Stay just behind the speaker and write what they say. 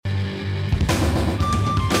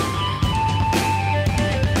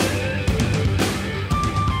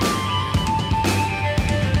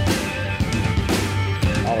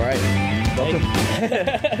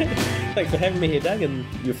Thanks for having me here, Doug, in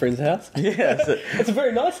your friend's house. Yes. It's a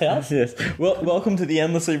very nice house. Yes. Well, welcome to the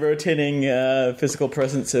endlessly rotating physical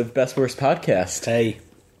presence of Best Worst Podcast. Hey.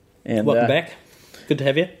 And welcome back. Good to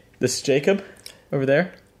have you. This is Jacob, over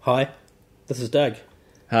there. Hi. This is Doug.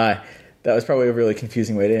 Hi. That was probably a really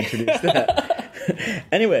confusing way to introduce that.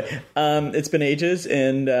 Anyway, it's been ages,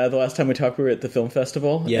 and the last time we talked we were at the film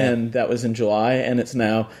festival, and that was in July, and it's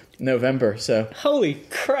now November, so... Holy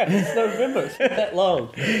crap, it's November, it's been that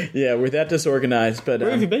long. Yeah, we're that disorganized, but...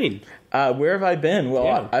 Where have you been? Where have I been?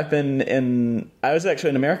 Well, I've been I was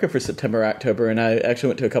actually in America for September, October, and I actually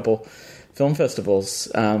went to a couple film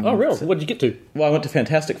festivals. Oh, really? What did you get to? Well, I went to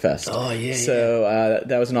Fantastic Fest. Oh, yeah, So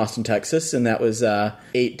that was in Austin, Texas, and that was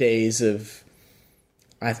 8 days of...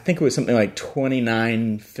 I think it was something like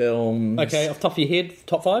 29 films. Okay, off the top of your head,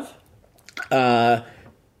 top 5?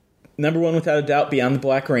 Number one, without a doubt, Beyond the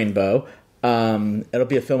Black Rainbow. It'll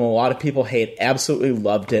be a film a lot of people hate. Absolutely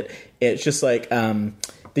loved it. It's just like... did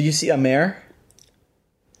you see Amer?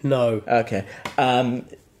 No. Okay.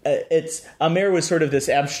 Amer was sort of this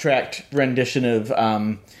abstract rendition of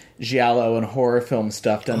giallo and horror film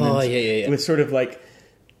stuff done with sort of like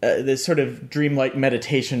this sort of dreamlike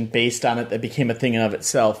meditation based on it that became a thing in of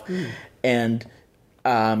itself. And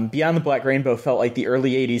Beyond the Black Rainbow felt like the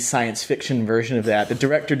early 80s science fiction version of that. The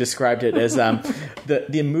director described it as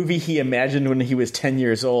the movie he imagined when he was 10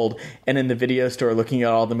 years old and in the video store looking at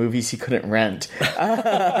all the movies he couldn't rent.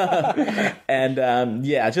 And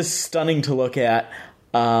just stunning to look at.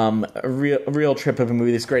 A real trip of a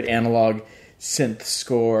movie, this great analog synth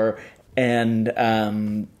score,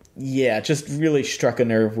 and just really struck a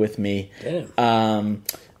nerve with me. Damn.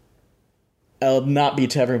 It'll not be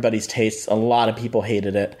to everybody's taste. A lot of people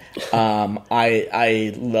hated it.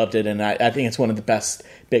 I loved it, and I think it's one of the best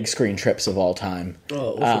big screen trips of all time.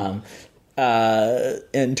 Oh, awesome.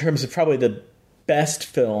 In terms of probably the best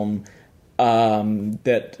film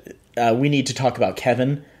that we need to talk about,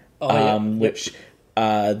 Kevin, which...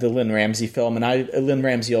 the Lynn Ramsey film, and Lynn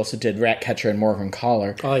Ramsey also did Ratcatcher and Morgan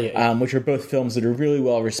Caller, which are both films that are really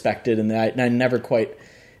well respected, and I never quite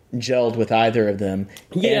gelled with either of them.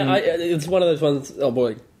 Yeah, it's one of those ones. Oh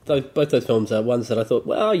boy, both those films are ones that I thought,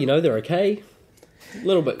 well, they're okay, a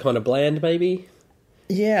little bit kind of bland, maybe.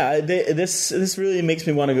 Yeah, this really makes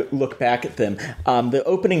me want to look back at them. The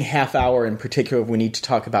opening half hour, in particular, we need to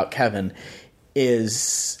talk about Kevin,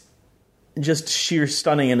 is just sheer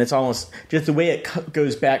stunning, and it's almost just the way it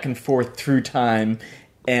goes back and forth through time,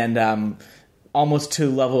 and almost to a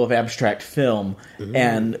level of abstract film,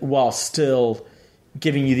 and while still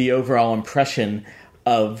giving you the overall impression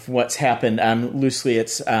of what's happened. Loosely,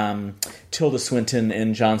 it's Tilda Swinton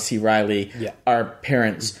and John C. Reilly are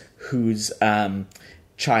parents whose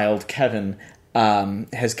child, Kevin,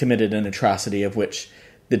 has committed an atrocity of which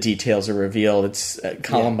the details are revealed. It's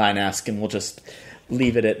Columbine-esque, and we'll just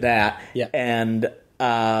leave it at that. Yeah. And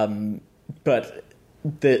but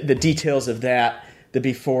the details of that, the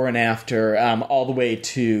before and after, all the way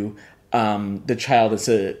to the child is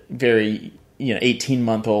a very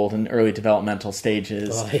 18-month-old in early developmental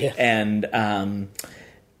stages. And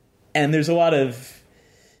there's a lot of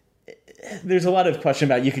question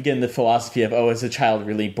about, you could get into the philosophy of, is a child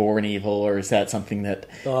really born evil, or is that something that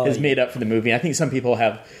is made up for the movie? I think some people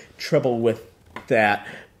have trouble with that,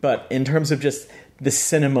 but in terms of just the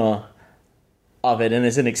cinema of it, and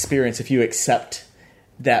as an experience, if you accept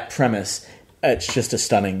that premise, it's just a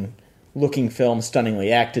stunning looking film,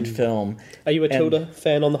 stunningly acted film. Are you a Tilda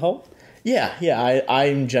fan on the whole? Yeah,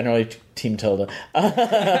 I'm generally Team Tilda.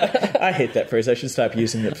 I hate that phrase. I should stop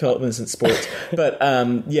using it. Philip isn't sports. But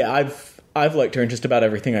I've liked her in just about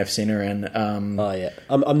everything I've seen her in. I'm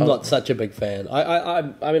not such a big fan.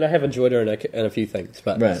 I mean, I have enjoyed her in a few things,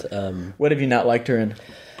 but right. What have you not liked her in?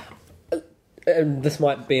 And this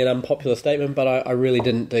might be an unpopular statement, but I really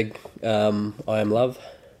didn't dig I Am Love.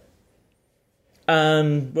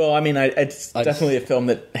 Well, I mean, it's definitely a film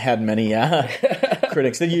that had many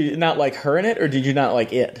critics. Did you not like her in it, or did you not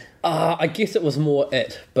like it? I guess it was more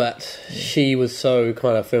it, but she was so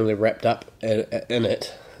kind of firmly wrapped up in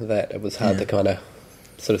it that it was hard to kind of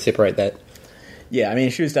sort of separate that. Yeah, I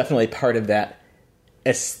mean, she was definitely part of that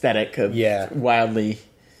aesthetic of wildly...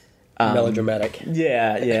 melodramatic.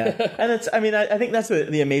 Yeah. And it's, I mean, I think that's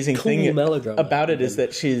the amazing thing about it, is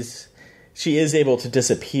that she is able to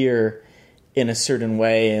disappear in a certain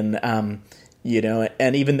way, and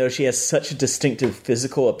and even though she has such a distinctive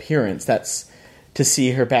physical appearance, that's to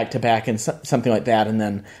see her back to back in something like that, and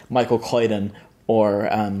then Michael Clayton or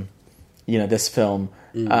this film.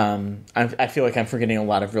 I feel like I'm forgetting a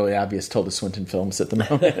lot of really obvious Tilda Swinton films at the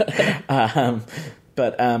moment.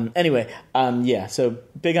 But anyway, so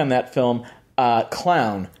big on that film.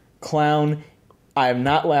 Clown. I have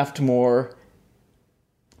not laughed more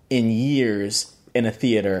in years in a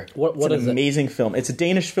theater. What it's is an amazing film. It's a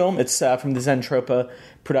Danish film. It's from the Zentropa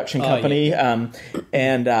production company. And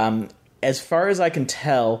as far as I can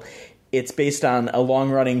tell, it's based on a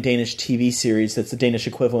long-running Danish TV series that's the Danish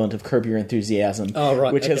equivalent of Curb Your Enthusiasm. Oh,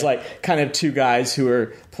 right. Which is like kind of two guys who are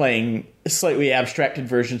playing slightly abstracted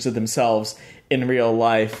versions of themselves in real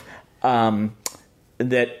life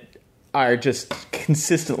that are just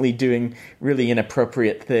consistently doing really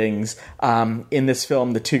inappropriate things. In this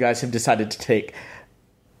film, the two guys have decided to take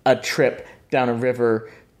a trip down a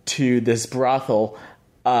river to this brothel,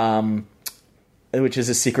 which is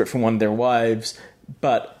a secret from one of their wives,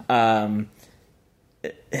 but have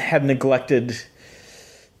neglected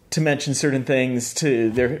to mention certain things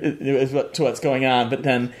to what's going on, but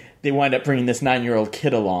then they wind up bringing this 9-year-old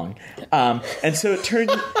kid along, and so it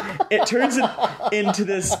turns into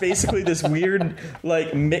this basically this weird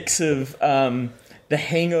like mix of The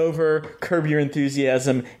Hangover, Curb Your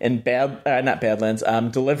Enthusiasm, and Deliverance.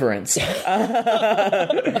 I've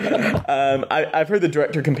heard the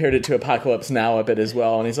director compared it to Apocalypse Now a bit as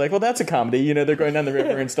well, and he's like, "Well, that's a comedy. You know, they're going down the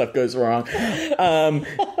river and stuff goes wrong."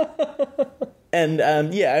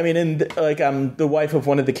 The wife of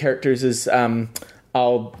one of the characters is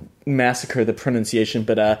I'll massacre the pronunciation,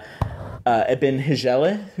 but Eben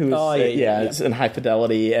Hijele, who is in High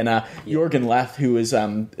Fidelity, and Jorgen Leff, who is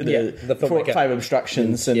the 5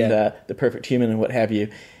 Obstructions and The Perfect Human and what have you.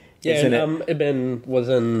 Yeah, and Eben was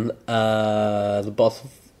in The Boss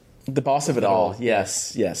of It All.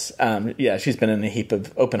 Yes. She's been in a heap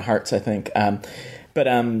of Open Hearts, I think. I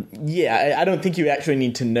don't think you actually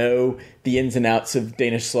need to know the ins and outs of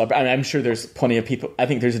Danish celebrity. I'm sure there's plenty of people. I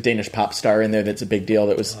think there's a Danish pop star in there that's a big deal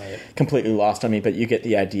that was completely lost on me, but you get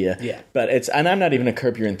the idea. Yeah. But and I'm not even a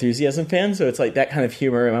Curb Your Enthusiasm fan, so it's like that kind of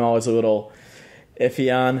humor I'm always a little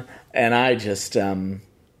iffy on. And I just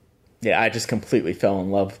completely fell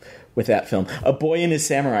in love with that film. A Boy and His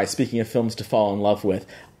Samurai, speaking of films to fall in love with,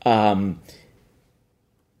 to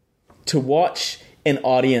watch an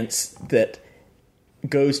audience that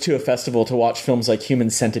goes to a festival to watch films like Human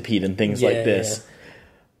Centipede and things like this,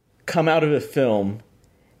 come out of a film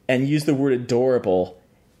and use the word adorable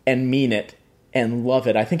and mean it and love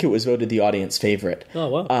it. I think it was voted the audience favorite. Oh,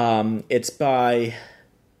 wow. It's by...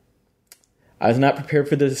 I was not prepared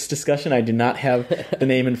for this discussion. I do not have the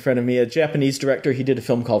name in front of me. A Japanese director. He did a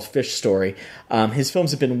film called Fish Story. His films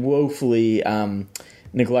have been woefully...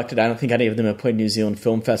 neglected. I don't think any of them have played New Zealand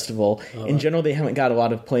Film Festival. In general, they haven't got a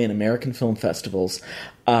lot of play in American film festivals.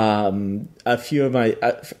 A few of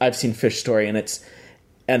I've seen Fish Story, and it's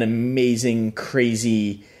an amazing,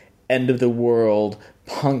 crazy, end-of-the-world,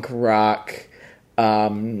 punk rock,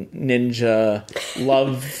 ninja,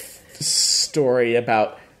 love story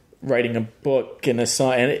about writing a book and a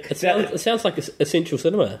song. And it sounds like essential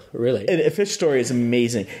cinema, really. A Fish Story is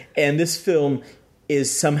amazing. And this film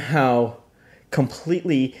is somehow...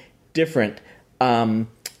 completely different.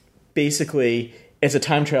 Basically, it's a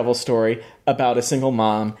time travel story about a single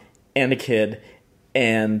mom and a kid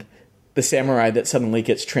and the samurai that suddenly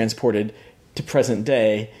gets transported to present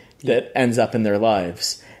day that ends up in their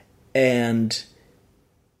lives. And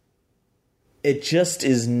it just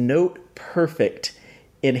is note perfect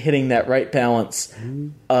in hitting that right balance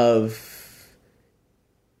of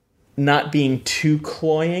not being too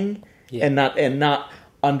cloying and not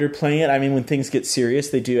underplaying it. I mean, when things get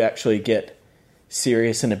serious, they do actually get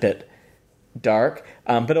serious and a bit dark,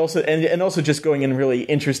 but also and also just going in really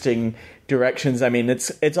interesting directions. I mean,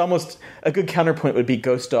 it's almost a good counterpoint would be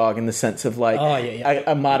Ghost Dog in the sense of like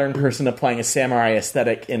a modern person applying a samurai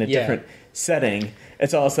aesthetic in a different setting.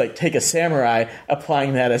 It's almost like take a samurai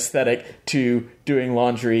applying that aesthetic to doing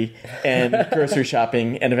laundry and grocery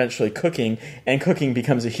shopping and eventually cooking, and cooking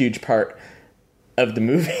becomes a huge part of the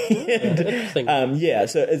movie. Interesting.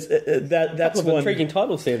 So it's that's one intriguing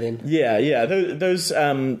titles there. Then those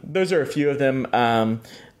are a few of them.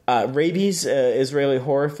 Rabies, Israeli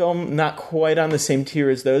horror film, not quite on the same tier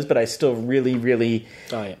as those, but I still really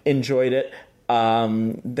enjoyed it.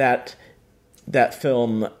 That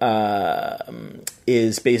film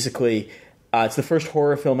is basically it's the first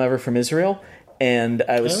horror film ever from Israel, and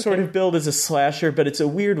it was sort of billed as a slasher, but it's a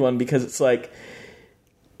weird one because it's like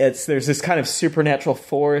there's this kind of supernatural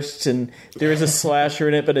force, and there is a slasher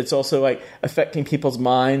in it, but it's also like affecting people's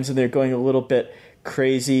minds, and they're going a little bit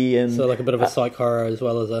crazy, and so like a bit of a psych horror as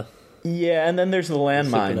well as a and then there's the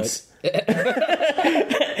landmines.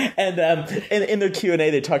 And in the Q&A,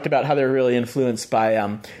 they talked about how they're really influenced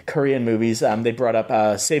by Korean movies. They brought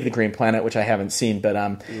up Save the Green Planet, which I haven't seen,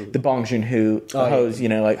 but the Bong Joon-ho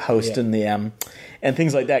host and the and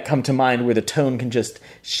things like that come to mind, where the tone can just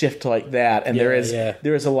shift like that, and there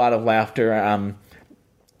is a lot of laughter.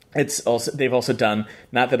 They've also done,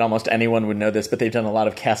 not that almost anyone would know this, but they've done a lot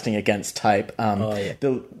of casting against type.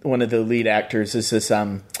 One of the lead actors is this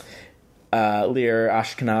Lear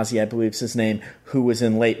Ashkenazi, I believe is his name, who was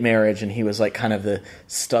in Late Marriage, and he was like kind of the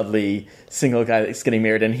studly single guy that's getting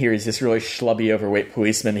married, and here he's this really schlubby, overweight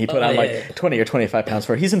policeman. He put on 20 or 25 pounds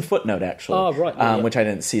for it. He's in Footnote, actually, which I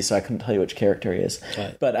didn't see, so I couldn't tell you which character he is.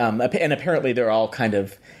 Right. But and apparently they're all kind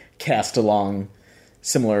of cast along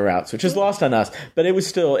similar routes, which is lost on us. But it was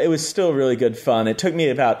still really good fun. It took me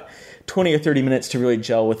about 20 or 30 minutes to really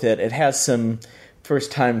gel with it. It has some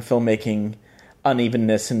first-time filmmaking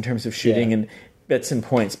unevenness in terms of shooting and bits and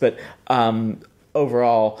points, but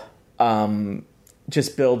overall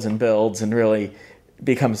just builds and really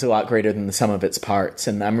becomes a lot greater than the sum of its parts,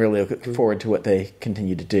 and I'm really looking forward to what they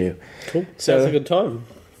continue to do. Cool. So that's a good time.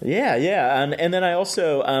 Yeah. And then I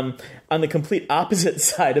also, on the complete opposite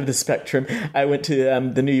side of the spectrum, I went to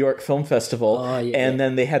the New York Film Festival, and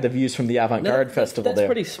then they had the Views from the Avant-Garde Festival there. That's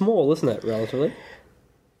pretty small, isn't it, relatively?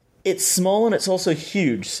 It's small, and it's also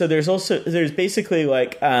huge. So there's basically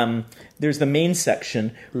like, there's the main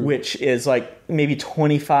section, which is like maybe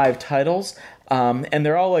 25 titles, and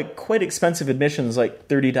they're all like quite expensive admissions, like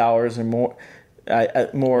 $30 or more.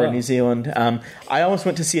 In New Zealand. I almost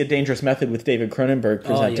went to see A Dangerous Method with David Cronenberg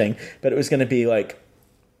presenting, but it was going to be like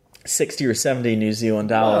 60 or 70 New Zealand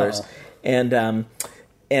dollars. Wow.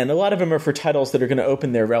 And a lot of them are for titles that are going to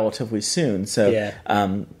open there relatively soon. So,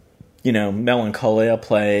 Melancholia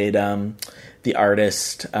played, The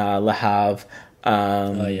Artist, Le Havre,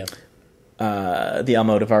 the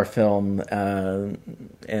Almodovar film,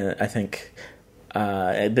 and I think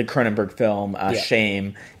the Cronenberg film,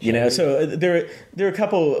 Shame. So there are a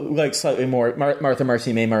couple like slightly more. Martha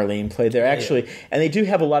Marcy May Marlene played there actually, and they do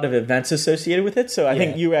have a lot of events associated with it. So I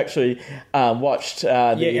think you actually watched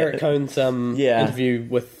Eric Cohn's interview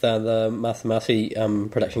with the Martha Marcy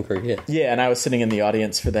production crew. Yeah, and I was sitting in the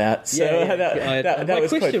audience for that. So that my was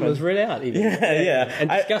question was read out. Even. And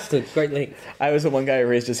discussed it great length. I was the one guy who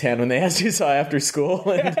raised his hand when they asked who saw After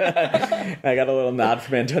School, and I got a little nod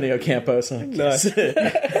from Antonio Campos. I'm like, nice.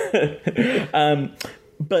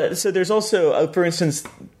 But so there's also, for instance,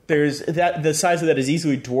 there's that the size of that is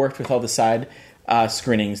easily dwarfed with all the side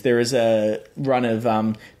screenings. There is a run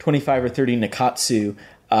of 25 or 30 Nikkatsu,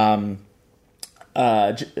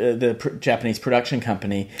 the Japanese production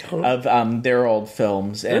company, of their old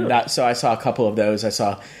films, and so I saw a couple of those. I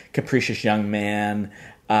saw Capricious Young Man,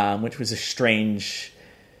 which was a strange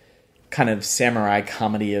kind of samurai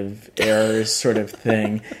comedy of errors sort of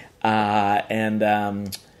thing. And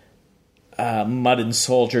Mud and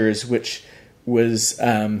Soldiers, which was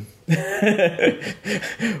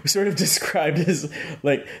sort of described as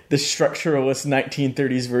like the structuralist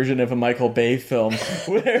 1930s version of a Michael Bay film,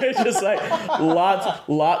 where it's just like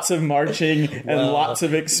lots of marching and lots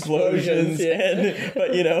of explosions,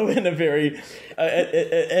 but in a very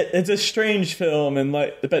it's a strange film,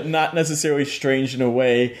 but not necessarily strange in a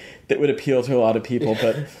way that would appeal to a lot of people,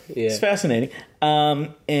 but it's fascinating.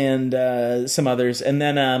 And some others, and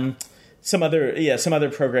then some other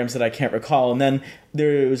programs that I can't recall. And then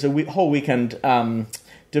there was a whole weekend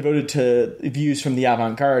devoted to Views from the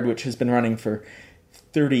Avant-Garde, which has been running for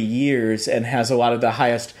 30 years and has a lot of the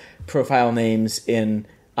highest profile names in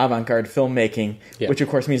avant-garde filmmaking, which of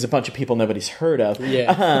course means a bunch of people nobody's heard of.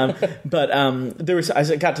 But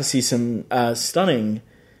I got to see some stunning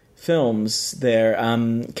films there.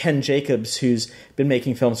 Ken Jacobs, who's been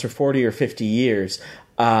making films for 40 or 50 years,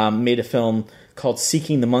 made a film called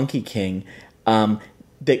Seeking the Monkey King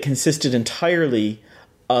that consisted entirely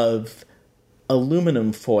of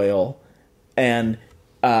aluminum foil and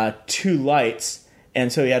 2 lights.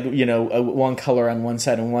 And so he had, one color on one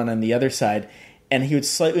side and one on the other side. And he would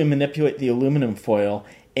slightly manipulate the aluminum foil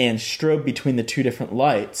and strobe between the 2 different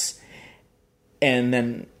lights. And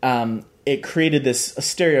then it created this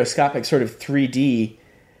stereoscopic sort of 3D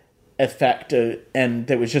effect, and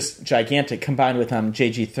that was just gigantic, combined with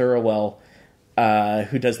J.G. Thirlwell,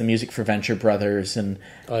 who does the music for Venture Brothers and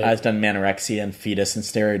has done Manorexia and Fetus and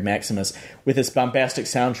Steroid Maximus, with this bombastic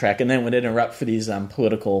soundtrack, and then would interrupt for these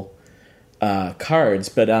political cards.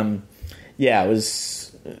 But it was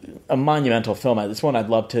a monumental film. It's one I'd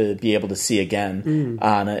love to be able to see again,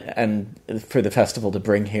 and for the festival to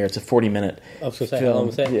bring here. It's a 40-minute I was going to say, film. How long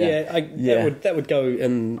was that? That would go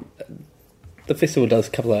in. The festival does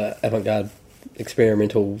a couple of avant-garde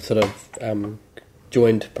experimental sort of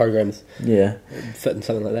joined programs Yeah. fit in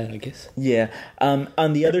something like that, I guess. Yeah.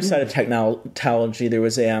 On the other side of technology, there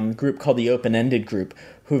was a group called the Open Ended Group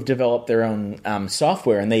who've developed their own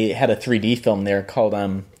software, and they had a 3D film there called...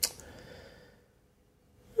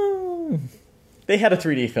 They had a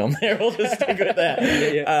 3D film there. We'll just stick with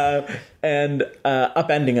that. And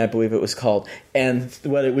Upending, I believe it was called. And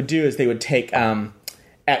what it would do is they would take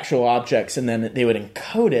actual objects and then they would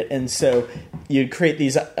encode it. And so you'd create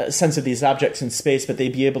these sense of these objects in space, but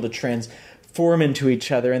they'd be able to transform into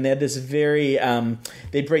each other. And they had this very...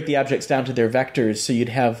 they'd break the objects down to their vectors, so you'd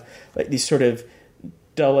have like these sort of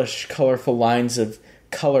dullish, colorful lines of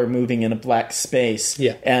color moving in a black space.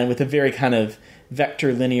 Yeah. And with a very kind of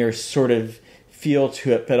vector linear sort of feel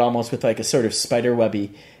to it, but almost with like a sort of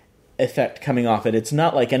spiderwebby effect coming off it. It's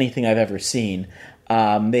not like anything I've ever seen.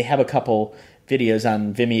 They have a couple videos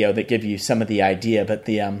on Vimeo that give you some of the idea, but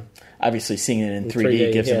the obviously seeing it in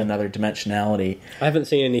 3D gives it another dimensionality. I haven't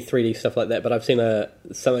seen any 3D stuff like that, but I've seen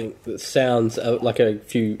something that sounds like a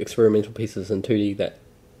few experimental pieces in 2D that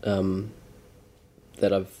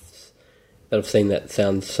I've seen that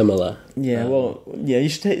sounds similar. Yeah, you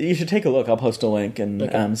should take a look. I'll post a link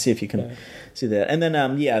and see if you can see that. And then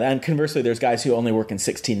and conversely, there's guys who only work in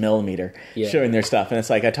 16 millimeter showing their stuff. And it's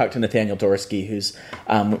like I talked to Nathaniel Dorsky, who's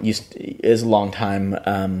is a long time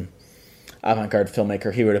avant-garde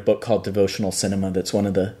filmmaker. He wrote a book called Devotional Cinema. That's one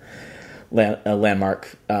of the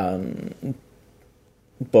landmark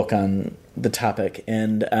book on the topic,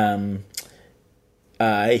 and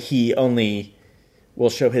he only will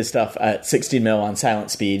show his stuff at 16 mil on silent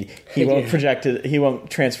speed. He won't project it. He won't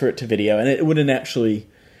transfer it to video, and it wouldn't actually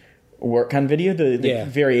work on video. The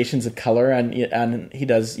variations of color, and he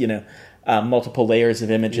does multiple layers of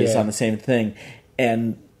images on the same thing,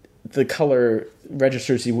 and the color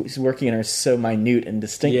registers he's working in are so minute and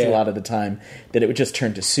distinct a lot of the time that it would just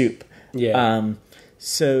turn to soup.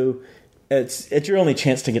 So it's your only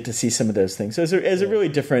chance to get to see some of those things. So it's a really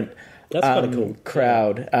different. That's kind of cool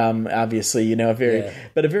crowd. Obviously, a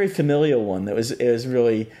very familial one. It was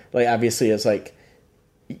really like obviously it's like,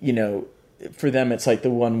 for them it's like the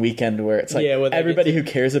one weekend where it's like everybody who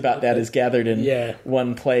cares about that is gathered in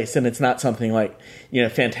one place, and it's not something like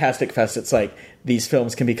Fantastic Fest. It's like these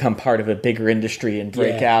films can become part of a bigger industry and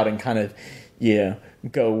break out and kind of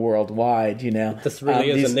go worldwide. This really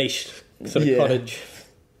is a niche sort of cottage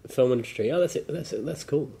film industry. Oh, that's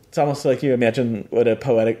cool. It's almost like you imagine what a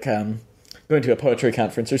poetic going to a poetry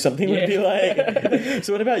conference or something would be like.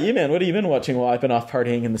 So what about you, man? What have you been watching while I've been off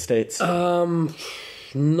partying in the States?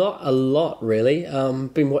 Not a lot, really.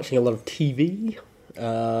 Been watching a lot of TV.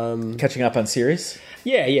 Catching up on series?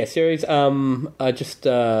 Yeah, series. I just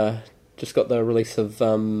got the release of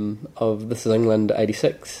This Is England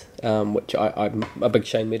 '86, which I'm a big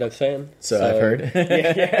Shane Meadows fan. So I've heard.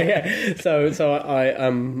 yeah. So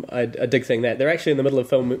I dig seeing that. They're actually in the middle of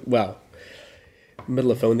film. Well,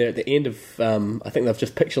 middle of film. They're at the end of. I think they've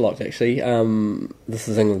just picture locked. Actually, This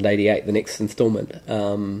Is England '88, the next instalment.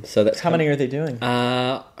 So that's how many are they doing?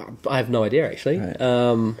 I have no idea actually. Right.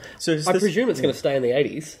 So I presume it's going to stay in the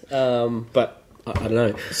 '80s, but. I don't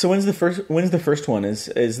know. So when's the first one? Is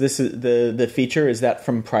this the feature? Is that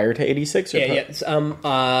from prior to '86? It's,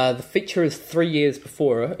 the feature is 3 years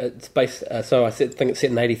before. It's based. So I think it's set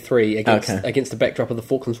in '83 against the backdrop of the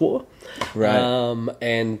Falklands War, right?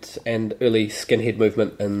 And early skinhead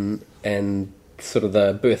movement and sort of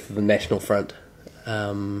the birth of the National Front.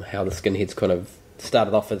 How the skinheads kind of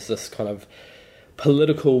started off as this kind of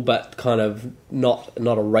political, but kind of not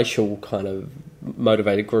a racial kind of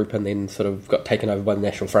motivated group, and then sort of got taken over by the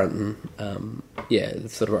National Front, and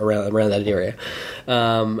sort of around that area.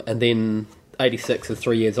 And then '86 is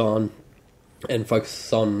 3 years on, and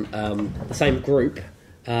focuses on the same group,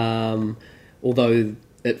 although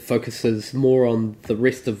it focuses more on the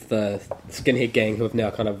rest of the skinhead gang who have now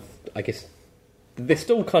kind of, I guess, they're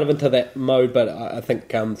still kind of into that mode, but I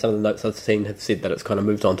think some of the notes I've seen have said that it's kind of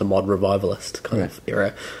moved on to mod revivalist kind of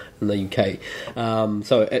era in the UK.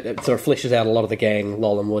 So it sort of fleshes out a lot of the gang,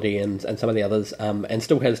 Lol and Woody and some of the others, and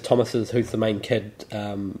still has Thomas's, who's the main kid,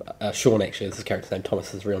 Sean actually is his character's name,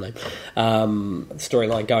 Thomas's real name,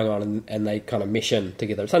 storyline going on, and they kind of mesh in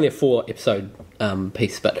together. It's only a 4-episode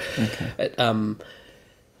piece, but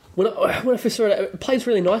when I first saw it, it plays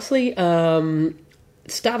really nicely.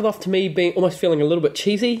 It started off to me almost feeling a little bit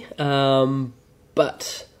cheesy,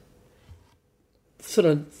 but sort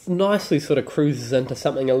of nicely sort of cruises into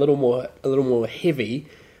something a little more heavy.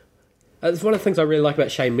 It's one of the things I really like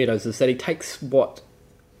about Shane Meadows is that he takes what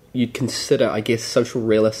you'd consider, I guess, social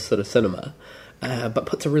realist sort of cinema, but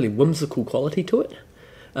puts a really whimsical quality to it.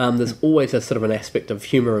 There's always a sort of an aspect of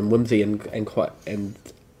humour and whimsy and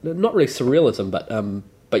not really surrealism,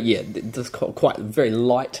 but yeah, there's quite very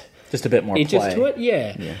light. Just a bit more edges play to it,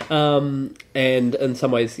 yeah. And in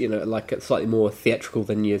some ways, like it's slightly more theatrical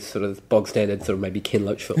than your sort of bog standard sort of maybe Ken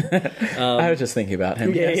Loach film. I was just thinking about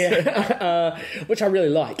him. Which I really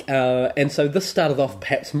like. And so this started off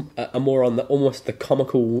perhaps more on almost the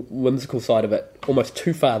comical, whimsical side of it, almost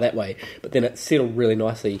too far that way. But then it settled really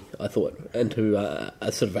nicely, I thought, into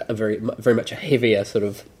a sort of a very much a heavier sort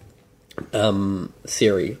of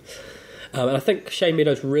series. And I think Shane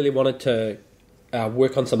Meadows really wanted to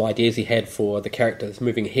work on some ideas he had for the characters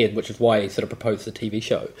moving ahead, which is why he sort of proposed the TV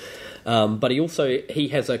show. But he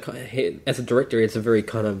has as a director, he has a very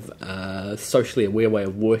kind of socially aware way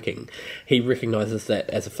of working. He recognises that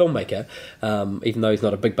as a filmmaker, even though he's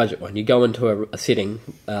not a big budget one, you go into a setting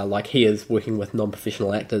like he is working with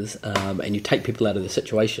non-professional actors, and you take people out of the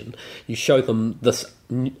situation. You show them this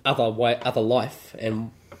other life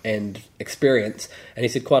and experience, and he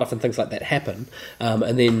said quite often things like that happen,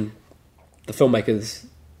 and then the filmmakers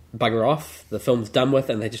bugger off, the film's done with,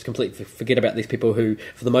 and they just completely forget about these people who,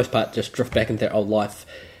 for the most part, just drift back into their old life,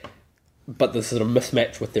 but there's sort of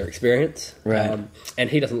mismatch with their experience. Right. And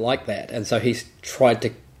he doesn't like that, and so he's tried to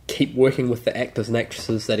keep working with the actors and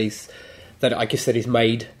actresses that he's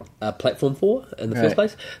made a platform for in the first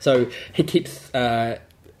place. So he keeps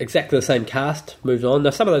exactly the same cast moved on. Now,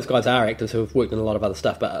 some of those guys are actors who have worked in a lot of other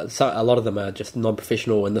stuff, but a lot of them are just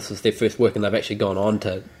non-professional, and this is their first work, and they've actually gone on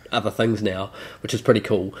to other things now, which is pretty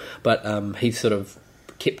cool. But he's sort of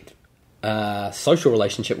kept a social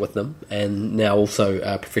relationship with them, and now also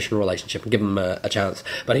a professional relationship, and give them a chance.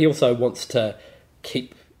 But he also wants to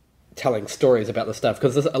keep telling stories about the stuff,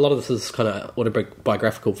 because a lot of this is kind of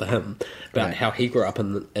autobiographical for him, about how he grew up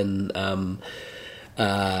in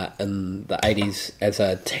the 80s as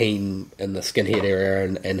a teen in the skinhead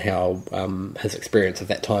era, and how his experience of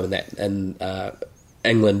that time in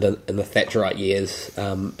England in the Thatcherite years,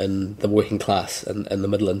 in the working class in the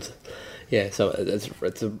Midlands. Yeah, so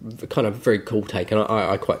it's a kind of very cool take, and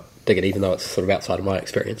I quite dig it, even though it's sort of outside of my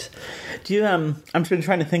experience. Do you? I'm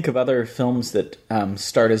trying to think of other films that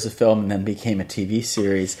started as a film and then became a TV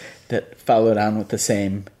series that followed on with the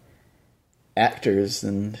same actors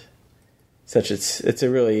and such. It's a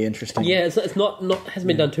really interesting. Yeah, it's not hasn't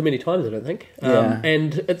been done too many times, I don't think.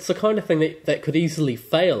 And it's the kind of thing that could easily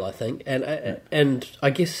fail, I think. And I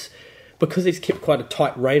guess because he's kept quite a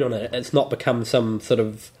tight rein on it, it's not become some sort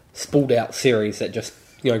of spooled out series that just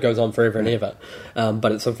goes on forever and ever.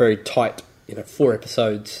 But it's a very tight 4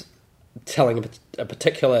 episodes telling a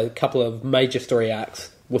particular couple of major story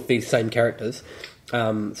arcs with these same characters.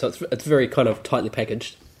 So it's very kind of tightly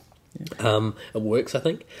packaged. It works, I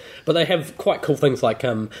think, but they have quite cool things like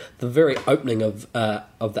the very opening of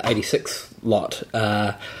the 86 lot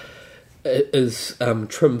is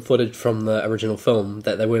trim footage from the original film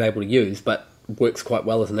that they weren't able to use, but works quite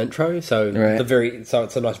well as an intro. So so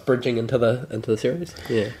it's a nice bridging into the series.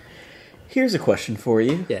 Yeah. Here's a question for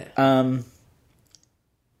you. Yeah.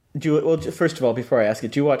 First of all, before I ask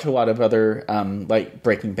it, do you watch a lot of other like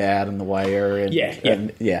Breaking Bad and The Wire? And,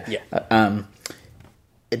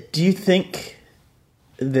 do you think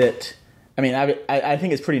that? I mean, I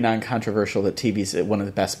think it's pretty non-controversial that TV's one of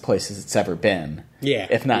the best places it's ever been. Yeah,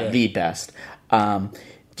 if not the best. Do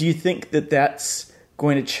you think that that's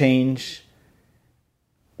going to change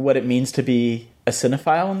what it means to be a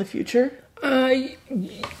cinephile in the future?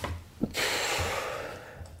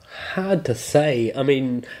 Hard to say. I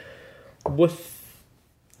mean, with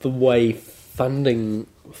the way funding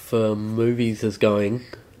for movies is going,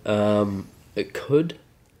 it could.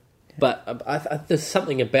 But there's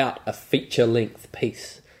something about a feature-length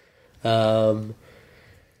piece,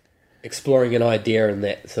 exploring an idea in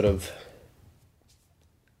that sort of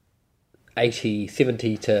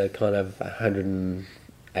 70 to kind of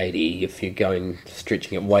 180, if you're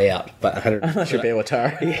stretching it way out. But 100, unless you're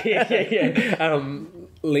Belatar.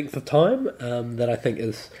 Length of time that I think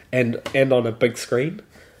is, and on a big screen.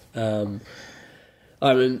 I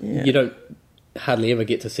mean, you don't hardly ever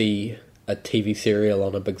get to see a TV serial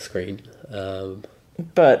on a big screen.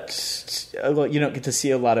 But you don't get to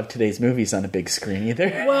see a lot of today's movies on a big screen either.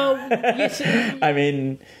 Well, yes. I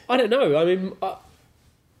mean, I don't know. I mean,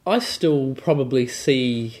 I still probably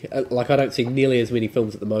see, I don't see nearly as many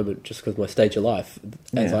films at the moment just because of my stage of life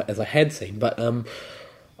as I had seen. But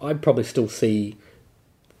I'd probably still see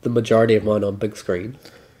the majority of mine on big screen.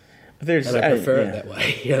 And I prefer it that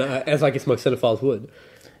way, as I guess most cinephiles would.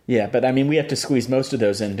 Yeah, but I mean, we have to squeeze most of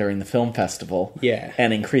those in during the film festival. Yeah.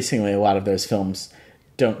 And increasingly, a lot of those films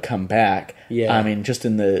don't come back. Yeah. I mean, just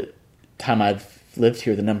in the time I've lived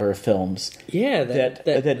here, the number of films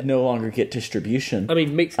that no longer get distribution. I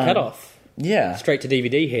mean, Meat's Cut Off Yeah. straight to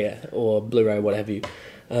DVD here or Blu-ray or what have you.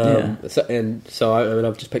 So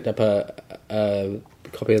I've just picked up a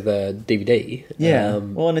copy of the DVD. Yeah.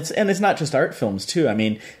 Well, and it's not just art films too. I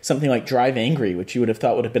mean, something like Drive Angry, which you would have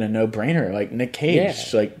thought would have been a no-brainer, like Nick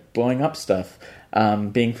Cage, like blowing up stuff,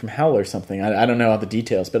 being from hell or something. I don't know all the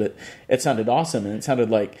details, but it sounded awesome, and it sounded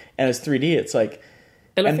like, and it's 3D. It's like,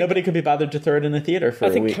 and nobody could be bothered to throw it in the theater for a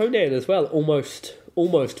week. I think Conan as well almost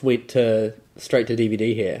went straight to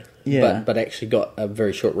DVD here. Yeah. But actually got a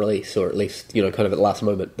very short release, or at least, kind of at the last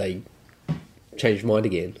moment they changed mind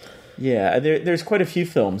again. Yeah, there's quite a few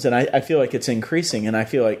films, and I feel like it's increasing, and I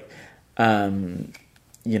feel like,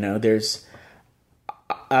 there's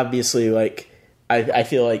obviously, like, I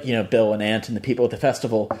feel like, Bill and Ant and the people at the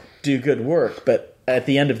festival do good work, but at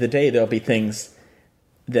the end of the day, there'll be things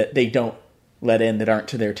that they don't let in that aren't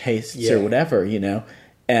to their tastes or whatever,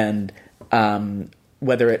 and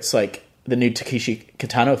whether it's like the new Takeshi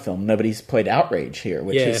Kitano film, Nobody's Played Outrage here,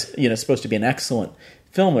 which is, supposed to be an excellent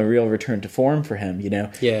film, a real return to form for him,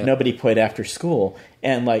 Nobody Played After School,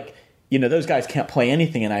 and like, those guys can't play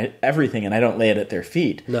anything and everything, and I don't lay it at their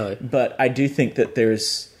feet. No. But I do think that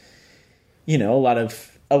there's, an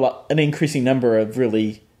increasing number of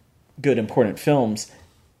really good, important films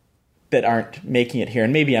that aren't making it here,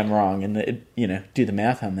 and maybe I'm wrong, and do the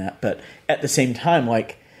math on that. But at the same time,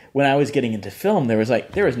 like when I was getting into film, there was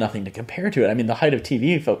nothing to compare to it. I mean, the height of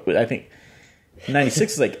TV, I think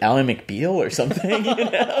 96 is like Ally McBeal or something,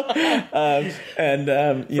 I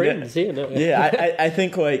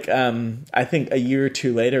think like I think a year or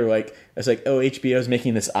two later, like I was like, oh, HBO's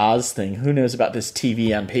making this Oz thing. Who knows about this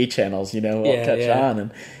TV on pay channels? I'll catch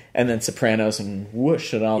on, and then Sopranos and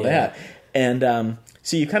whoosh and all that, and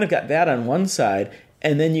so you kind of got that on one side,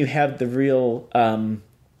 and then you have the real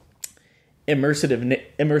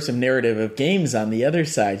immersive narrative of games on the other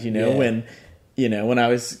side. When I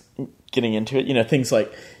was getting into it, things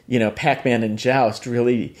like, Pac-Man and Joust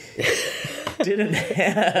really didn't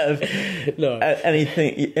have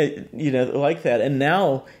anything, like that. And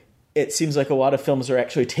now it seems like a lot of films are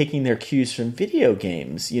actually taking their cues from video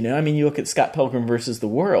games. I mean, you look at Scott Pilgrim versus the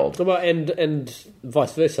World. Well, and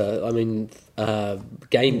vice versa. I mean,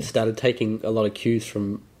 games started taking a lot of cues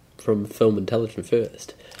from film and television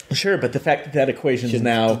first. Sure, but the fact that equation's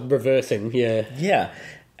now reversing, yeah,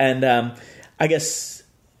 and I guess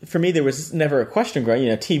for me there was never a question growing.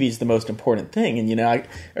 TV's the most important thing, and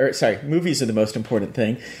movies are the most important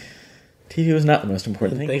thing. TV was not the most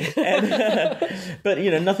important thing, but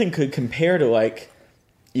nothing could compare to like,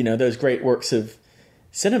 those great works of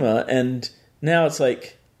cinema. And now it's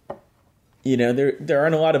like, there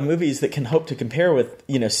aren't a lot of movies that can hope to compare with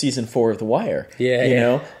season 4 of The Wire,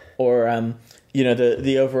 or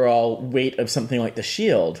the overall weight of something like The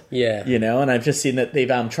Shield. Yeah. And I've just seen that they've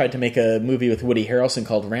tried to make a movie with Woody Harrelson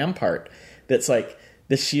called Rampart that's like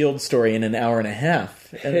the Shield story in an hour and a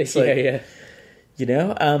half. And it's like,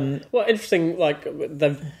 well, interesting, like,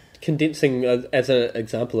 they're condensing, as an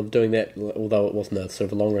example of doing that, although it wasn't a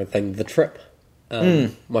sort of a long-run thing, The Trip.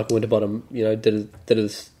 Michael Winterbottom, did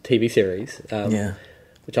his TV series,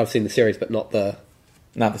 which I've seen the series, but not the cinema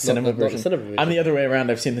version. Not the cinema version. I'm the other way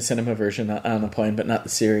around. I've seen the cinema version on the plane, but not the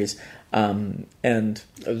series. And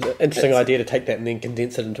it was an interesting idea to take that and then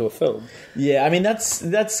condense it into a film. Yeah, I mean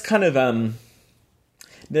that's kind of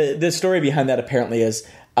the story behind that. Apparently, is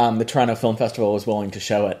the Toronto Film Festival was willing to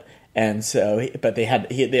show it, and so but they had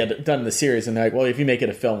done the series, and they're like, well, if you make it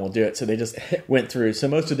a film, we'll do it. So they just went through. So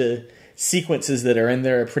most of the sequences that are in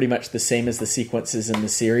there are pretty much the same as the sequences in the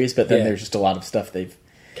series, but then there's just a lot of stuff they've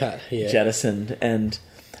jettisoned. And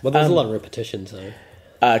there's a lot of repetition, so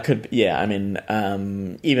I mean,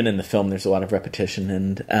 even in the film there's a lot of repetition,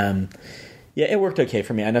 and it worked okay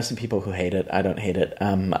for me. I know some people who hate it. I don't hate it.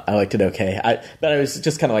 I liked it okay. But I was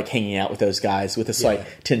just kind of like hanging out with those guys with a slight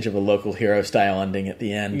tinge of a local hero style ending at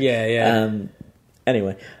the end.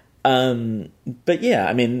 Anyway, but yeah,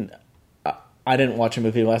 I mean, I didn't watch a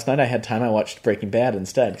movie last night. I had time. I watched Breaking Bad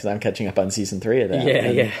instead because I'm catching up on season 3 of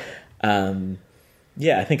that.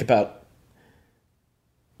 I think about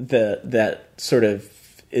that sort of,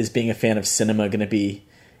 is being a fan of cinema going to be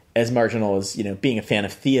as marginal as being a fan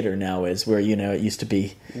of theater now is, where it used to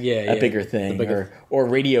be a bigger thing, or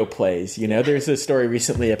radio plays. There's a story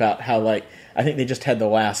recently about how, like, I think they just had the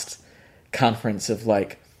last conference of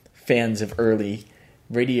like fans of early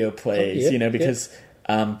radio plays, because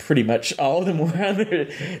pretty much all of them were on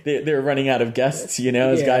they're running out of guests,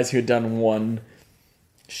 as guys who had done one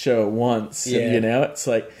show once, and it's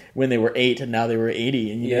like when they were 8 and now they were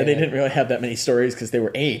 80, and they didn't really have that many stories because they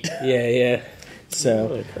were 8.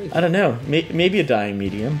 So I don't know, maybe a dying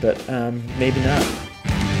medium, but maybe not.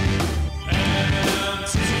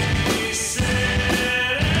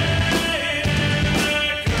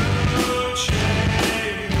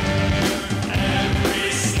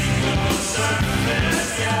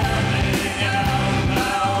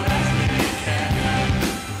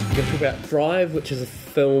 Drive, which is a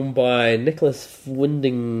film by Nicholas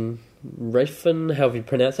Winding Refn, however you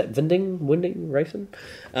pronounce that, Winding Refn,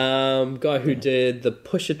 guy who did the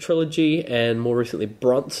Pusher trilogy and more recently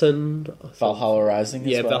Bronson, Valhalla Rising.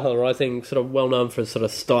 Yeah, well. Valhalla Rising, sort of well known for sort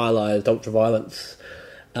of stylized ultra-violence.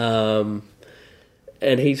 And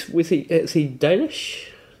is he Danish?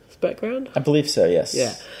 His background, I believe so. Yes.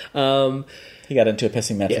 yeah. He got into a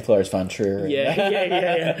pissing match with Lars von Trier.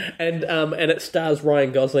 Yeah. And it stars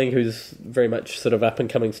Ryan Gosling, who's very much sort of up and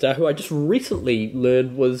coming star, who I just recently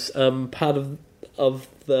learned was part of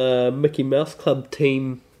the Mickey Mouse Club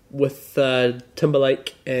team with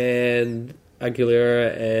Timberlake and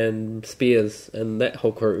Aguilera and Spears and that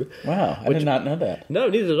whole crew. Wow, I did not know that. No,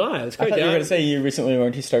 neither did I. It's I great. thought you were going to say you recently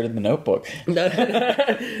learned he started The Notebook. No,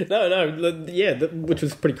 yeah, which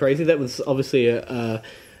was pretty crazy. That was obviously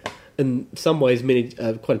in some ways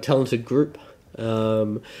quite a talented group.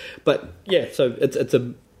 But yeah, so it's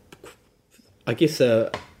I guess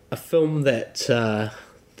a film that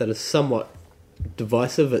is somewhat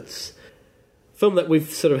divisive. It's a film that we've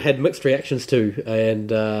sort of had mixed reactions to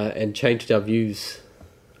and changed our views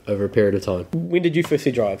over a period of time. When did you first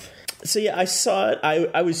see Drive? So yeah, I saw it.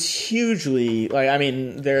 I was hugely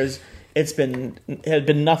it had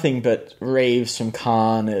been nothing but raves from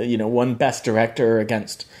Cannes. Won Best Director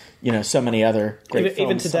against so many other great films.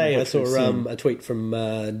 Even today, I saw a tweet from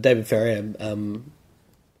David Ferrier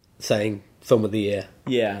saying "Film of the Year."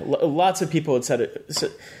 Yeah, lots of people had said it,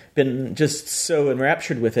 been just so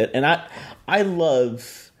enraptured with it, and I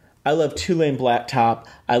love Two Lane Blacktop.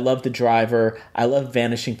 I love The Driver. I love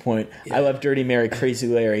Vanishing Point. Yeah. I love Dirty Mary, Crazy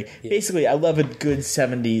Larry. Yeah. Basically, I love a good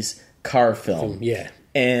 70s car film. Yeah.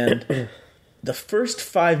 And the first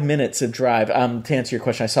 5 minutes of Drive, to answer your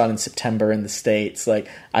question, I saw it in September in the States. Like,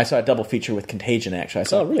 I saw a double feature with Contagion, actually. I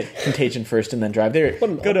saw really? Contagion first and then Drive.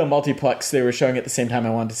 Go to a multiplex. They were showing at the same time. I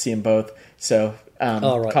wanted to see them both. So...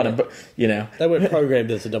 caught him, They weren't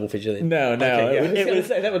programmed as a double feature then. No. Okay, it was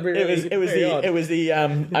that would be really, it was the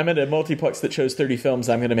I'm at a multiplex that shows 30 films.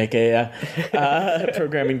 I'm going to make a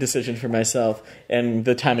programming decision for myself, and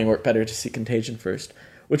the timing worked better to see Contagion first,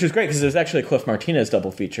 which was great because it was actually a Cliff Martinez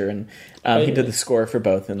double feature, and he did the score for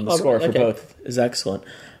both, and the score for both is excellent.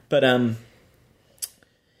 But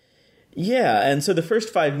yeah, and so the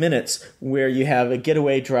first 5 minutes where you have a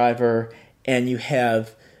getaway driver and you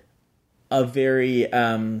have a very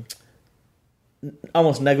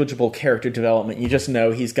almost negligible character development. You just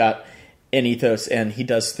know he's got an ethos and he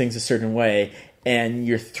does things a certain way, and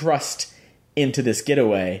you're thrust into this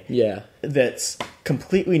getaway. Yeah, that's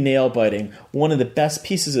completely nail-biting. One of the best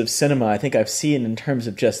pieces of cinema I think I've seen in terms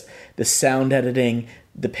of just the sound editing,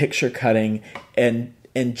 the picture cutting, and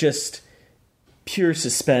just pure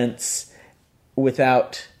suspense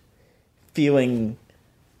without feeling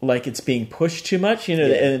like it's being pushed too much,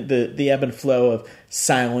 the ebb and flow of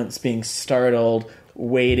silence, being startled,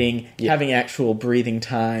 waiting, having actual breathing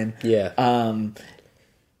time. Yeah.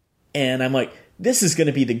 And I'm like, this is going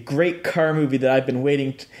to be the great car movie that I've been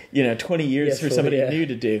waiting, 20 years for somebody new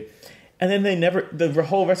to do. And then the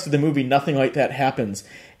whole rest of the movie, nothing like that happens.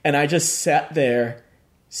 And I just sat there,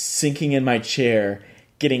 sinking in my chair,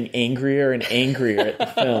 getting angrier and angrier at the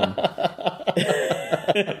film.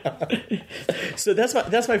 So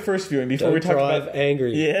that's my first viewing before we talk about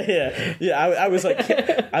angry. Yeah. I was like,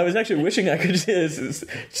 I was actually wishing I could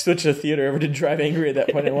switch the theater over to Drive Angry at that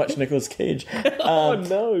point and watch Nicolas Cage. Oh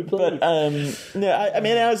no! Please. But no, I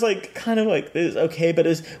mean, I was like, kind of like, it was okay, but it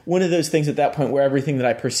was one of those things at that point where everything that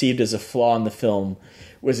I perceived as a flaw in the film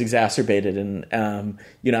was exacerbated, and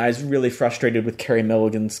I was really frustrated with Carey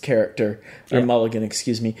Mulligan's character, or Mulligan,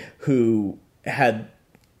 excuse me, who had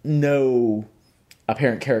no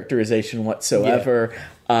apparent characterization whatsoever.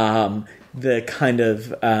 The kind of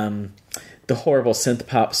the horrible synth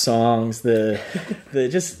pop songs, there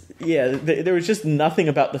was just nothing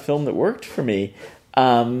about the film that worked for me,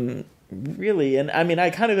 really. And I mean,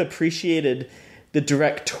 I kind of appreciated the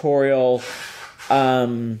directorial.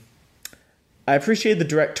 I appreciate the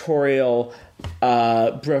directorial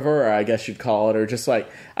bravura, I guess you'd call it, or just like,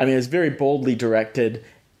 I mean, it was very boldly directed,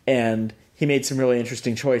 and he made some really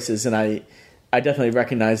interesting choices, and I definitely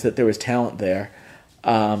recognized that there was talent there,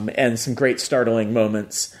 and some great startling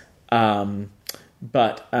moments.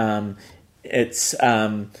 But it's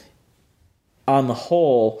on the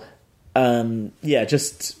whole,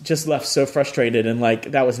 just left so frustrated, and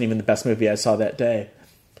like that wasn't even the best movie I saw that day.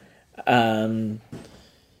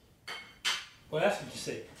 What else did you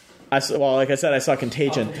see? Like I said, I saw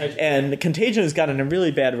Contagion. And Contagion has gotten a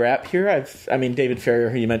really bad rap here. David Ferrier,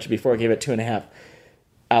 who you mentioned before, gave it 2.5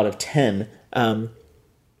 out of 10.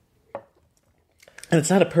 And it's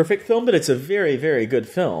not a perfect film, but it's a very, very good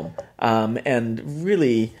film. And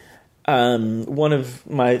really, one of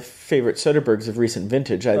my favorite Soderberghs of recent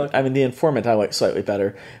vintage. I mean, The Informant I like slightly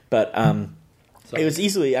better. But it was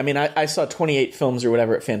easily... I mean, I saw 28 films or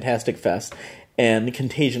whatever at Fantastic Fest, and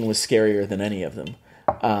Contagion was scarier than any of them.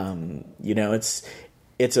 You know, it's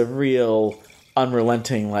a real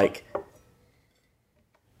unrelenting, like...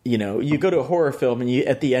 You know, you go to a horror film, and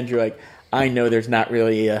at the end you're like... I know there's not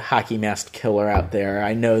really a hockey-masked killer out there.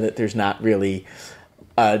 I know that there's not really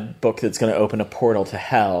a book that's going to open a portal to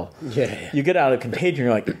hell. Yeah. You get out of Contagion,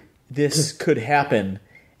 you're like, this could happen,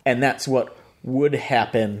 and that's what would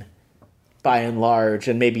happen by and large,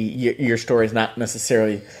 and maybe your story is not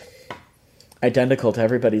necessarily identical to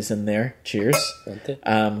everybody's in there. Cheers.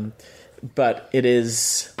 But it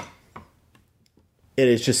is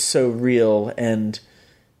just so real and...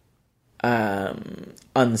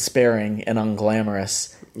 unsparing and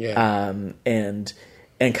unglamorous, and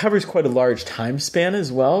covers quite a large time span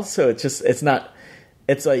as well. So it's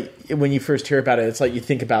like when you first hear about it, it's like you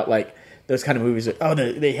think about like those kind of movies. That,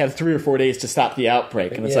 they have 3 or 4 days to stop the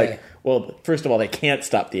outbreak, and it's like, well, first of all, they can't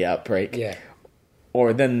stop the outbreak,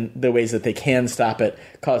 or then the ways that they can stop it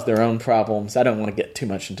cause their own problems. I don't want to get too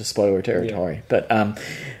much into spoiler territory, but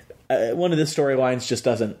one of the storylines just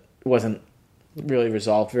wasn't really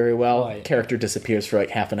resolved very well. Character disappears for like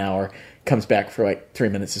half an hour, comes back for like 3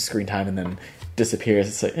 minutes of screen time, and then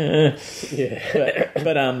disappears. It's like,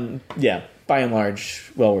 but by and large,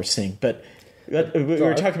 well worth seeing. But we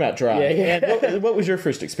were talking about Drive. And what was your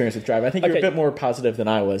first experience with Drive? I think you're a bit more positive than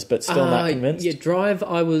I was, but still not convinced. Yeah, Drive.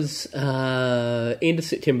 I was end of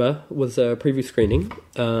September was a preview screening,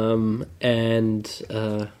 and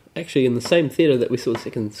actually in the same theatre that we saw the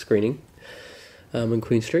second screening, in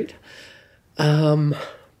Queen Street. I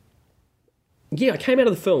came out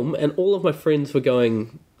of the film and all of my friends were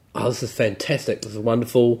going, "Oh, this is fantastic! This is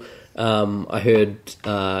wonderful." I heard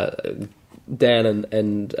Dan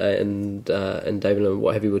and David and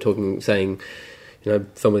what have you were talking, saying, you know,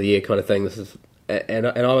 film of the year kind of thing. This is, and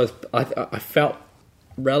I felt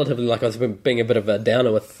relatively like I was being a bit of a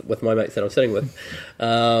downer with my mates that I was sitting with.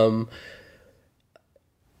 I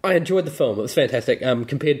enjoyed the film. It was fantastic.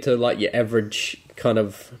 Compared to like your average kind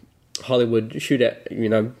of Hollywood shootout, you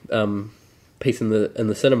know, piece in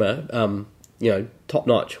the cinema, you know, top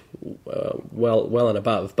notch, well and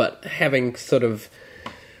above. But having sort of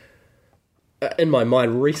in my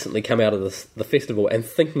mind recently come out of the festival and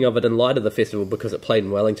thinking of it in light of the festival because it played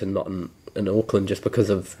in Wellington, not in Auckland, just because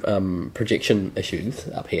of projection issues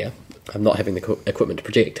up here. I'm not having the equipment to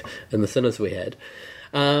project in the cinemas we had.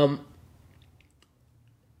 It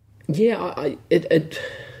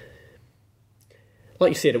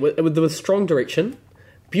like you said, there was strong direction,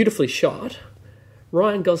 beautifully shot.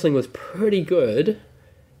 Ryan Gosling was pretty good.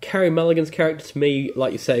 Carey Mulligan's character, to me,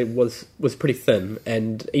 like you say, was pretty thin,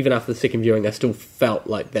 and even after the second viewing, I still felt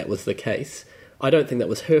like that was the case. I don't think that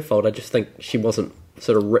was her fault. I just think she wasn't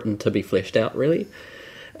sort of written to be fleshed out, really.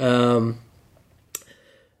 But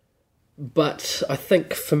I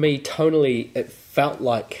think for me, tonally, it felt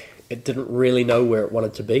like it didn't really know where it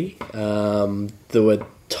wanted to be. There were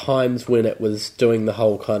times when it was doing the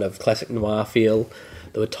whole kind of classic noir feel.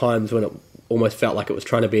 There were times when it almost felt like it was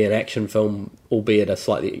trying to be an action film, albeit a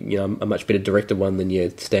slightly, you know, a much better directed one than your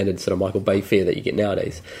standard sort of Michael Bay fare that you get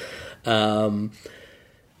nowadays. And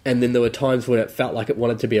then there were times when it felt like it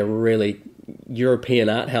wanted to be a really European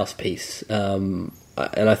art house piece. And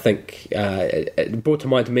I think it brought to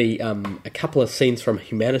mind to me a couple of scenes from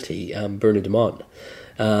Humanity, Bruno Dumont,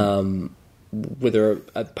 where there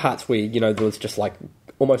are parts where, you know, there was just like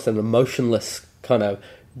almost an emotionless kind of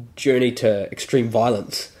journey to extreme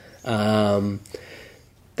violence, that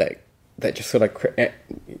just sort of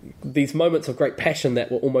these moments of great passion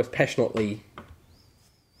that were almost passionately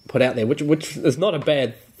put out there, which is not a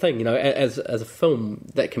bad thing, you know, as a film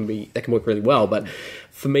that can work really well. But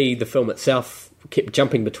for me, the film itself kept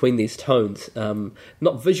jumping between these tones,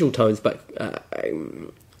 not visual tones, but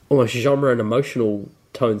almost genre and emotional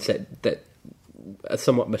tones that are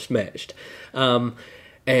somewhat mismatched,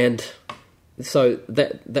 and so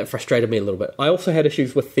that frustrated me a little bit. I also had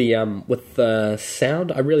issues with the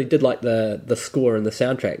sound. I really did like the score and the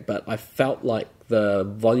soundtrack, but I felt like the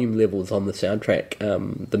volume levels on the soundtrack,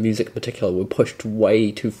 the music in particular, were pushed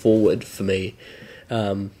way too forward for me,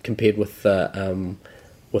 compared with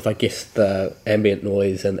I guess the ambient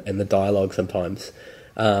noise and the dialogue sometimes.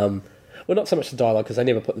 Well, not so much the dialogue, because I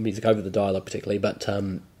never put the music over the dialogue particularly, but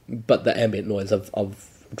the ambient noise of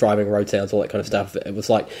driving, road sounds, all that kind of stuff. It was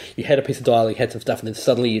like you had a piece of dialogue, you had some stuff, and then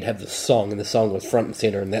suddenly you'd have the song, and the song was front and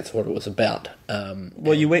center, and that's what it was about.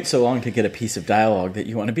 Well, you wait so long to get a piece of dialogue that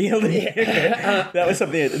you want to be able to hear. That was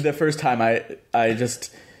something, the first time I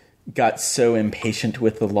just got so impatient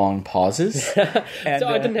with the long pauses. And, so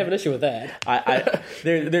I didn't have an issue with that.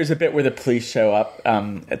 There's a bit where the police show up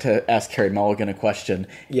to ask Carey Mulligan a question,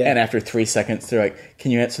 and after 3 seconds, they're like,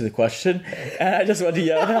 "Can you answer the question?" And I just want to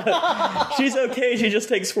yell out, "She's okay. She just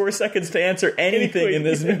takes 4 seconds to answer anything in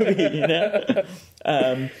this movie," you know.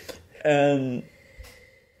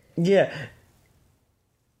 Yeah.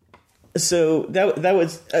 So that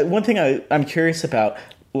was one thing I'm curious about.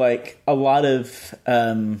 Like a lot of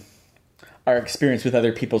our experience with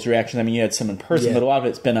other people's reactions. I mean, you had some in person, but a lot of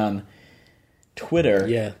it's been on Twitter.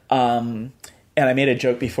 Yeah. And I made a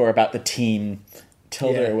joke before about the team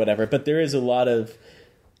tilde or whatever, but there is a lot of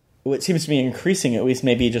what seems to be increasing, at least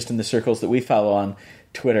maybe just in the circles that we follow on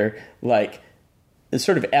Twitter, like this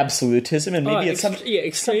sort of absolutism, and maybe it's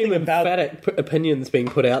extreme emphatic opinions being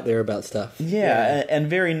put out there about stuff. Yeah, and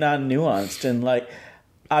very non-nuanced, and like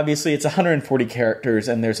obviously it's 140 characters,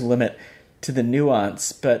 and there's a limit to the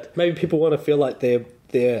nuance, but maybe people want to feel like they're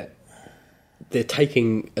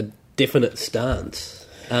taking a definite stance.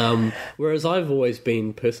 Whereas I've always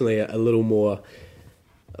been personally a little more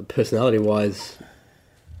personality-wise,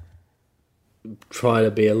 try to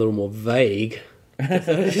be a little more vague.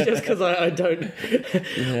 Just because I don't,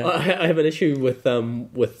 I have an issue with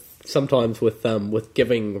sometimes with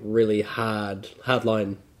giving really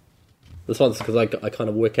hardline responses, because I kind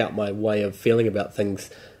of work out my way of feeling about things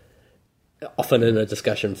often in a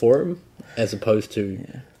discussion forum, as opposed to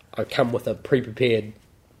I come with a pre-prepared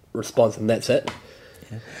response and that's it.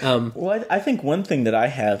 Well, I think one thing that I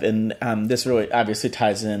have, and this really obviously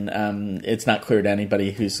ties in, it's not clear to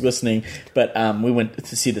anybody who's listening, but we went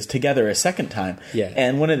to see this together a second time. Yeah.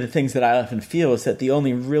 And one of the things that I often feel is that the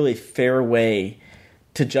only really fair way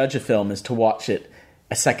to judge a film is to watch it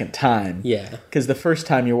a second time. Yeah. Because the first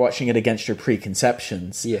time you're watching it against your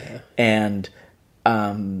preconceptions. Yeah. And,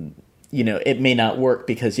 it may not work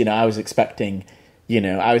because, I was expecting...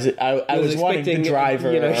 I was wanting the driver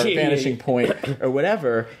or Vanishing Point or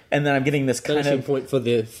whatever, and then I'm getting this kind Vanishing of Point for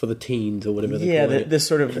the teens or whatever. This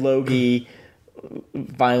sort of logy,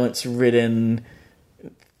 violence-ridden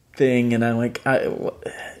thing, and I'm like,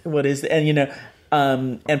 what is it? And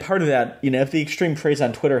and part of that, if the extreme praise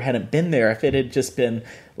on Twitter hadn't been there, if it had just been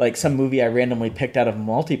like some movie I randomly picked out of a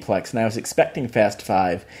multiplex, and I was expecting Fast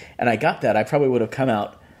Five, and I got that, I probably would have come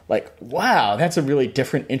out like, wow, that's a really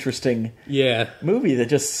different, interesting movie that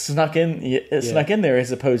just snuck in there,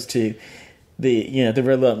 as opposed to the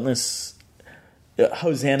relentless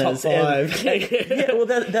hosannas. Top 5.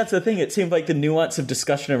 That's the thing. It seemed like the nuance of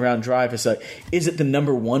discussion around Drive is like, is it the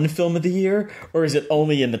number one film of the year, or is it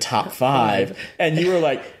only in the top 5? And you were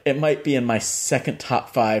like, it might be in my second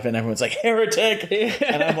top 5, and everyone's like, heretic.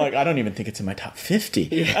 And I'm like, I don't even think it's in my top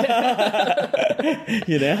 50.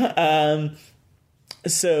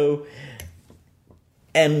 So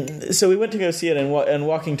we went to go see it, and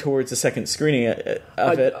walking towards the second screening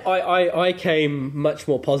of it. I came much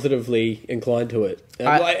more positively inclined to it.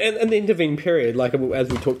 And the intervening period, like as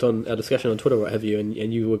we talked on our discussion on Twitter, what have you, and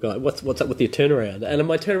you were going, what's up with your turnaround? And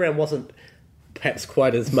my turnaround wasn't perhaps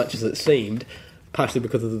quite as much as it seemed, partially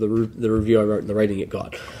because of the review I wrote and the rating it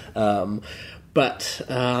got.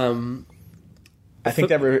 I think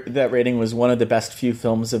that rating was one of the best few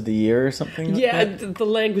films of the year or something. The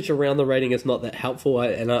language around the rating is not that helpful,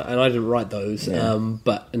 and I didn't write those. Yeah.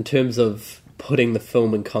 But in terms of putting the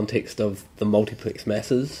film in context of the multiplex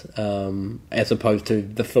masses, as opposed to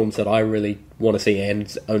the films that I really want to see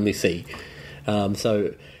and only see.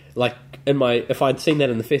 So, like if I'd seen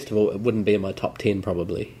that in the festival, it wouldn't be in my top 10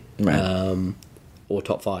 probably, right. Or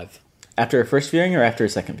top 5. After a first viewing or after a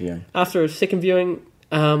second viewing? After a second viewing.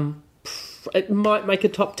 It might make a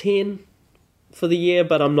top 10 for the year,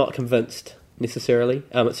 but I'm not convinced necessarily.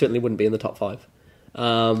 It certainly wouldn't be in the top 5.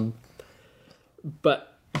 But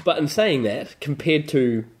in saying that, compared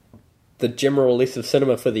to the general list of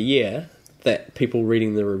cinema for the year that people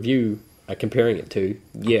reading the review are comparing it to,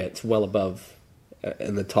 it's well above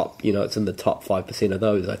in the top. It's in the top 5% of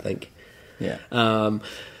those, I think. Yeah.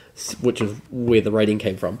 Which is where the rating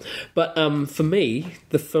came from. But for me,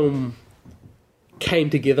 the film came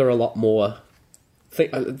together a lot more,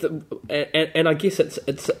 and I guess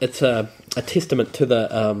it's a testament to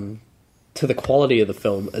the quality of the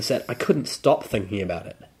film, is that I couldn't stop thinking about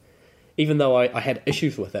it, even though I had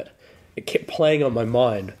issues with it. It kept playing on my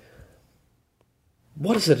mind.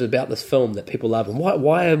 What is it about this film that people love, and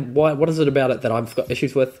why? What is it about it that I've got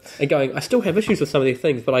issues with? And going, I still have issues with some of these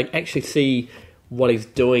things, but I actually see what he's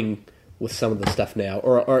doing with some of the stuff now,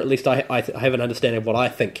 or at least I have an understanding of what I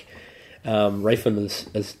think Rafin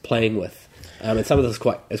is playing with, and some of this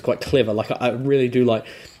is quite clever. Like I really do like.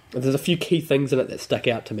 There's a few key things in it that stuck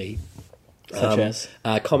out to me, such as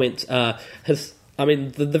comments. The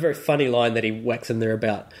very funny line that he whacks in there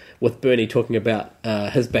about with Bernie talking about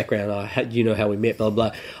his background. How we met, blah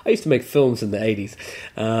blah. I used to make films in the 80s.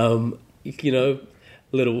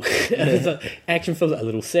 Little action films, a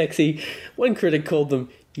little sexy. One critic called them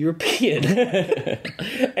European, and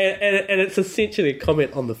it's essentially a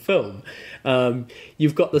comment on the film.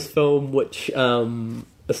 You've got this film which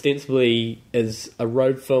ostensibly is a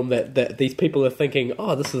road film that these people are thinking,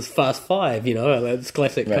 oh, this is Fast Five, it's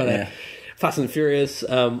classic kind of Fast and Furious,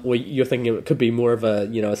 or you're thinking it could be more of a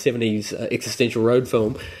 70s existential road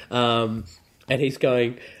film, and he's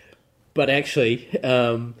going, but actually,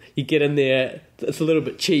 you get in there, it's a little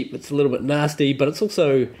bit cheap, it's a little bit nasty, but it's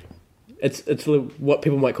also it's what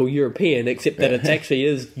people might call European, except that it actually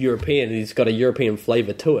is European, and it's got a European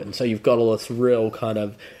flavour to it. And so you've got all this real kind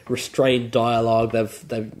of restrained dialogue.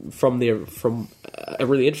 They've from a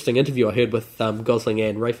really interesting interview I heard with Gosling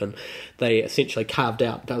and Rafin, they essentially carved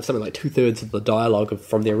out something like 2/3 of the dialogue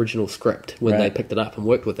from the original script when they picked it up and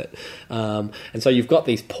worked with it. And so you've got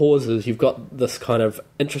these pauses, you've got this kind of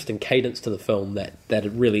interesting cadence to the film that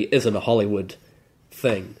it really isn't a Hollywood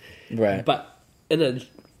thing, right? But in a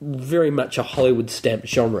very much a Hollywood stamped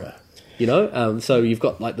genre, so you've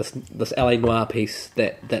got like this LA noir piece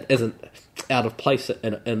that isn't out of place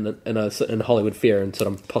in Hollywood fare, and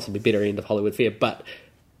sort of possibly better end of Hollywood fare, but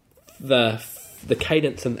the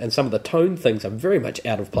cadence and some of the tone things are very much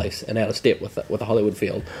out of place and out of step with the Hollywood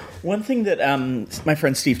field. One thing that my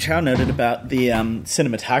friend Steve Chow noted about the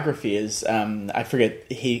cinematography is I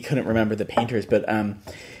forget, he couldn't remember the painters, but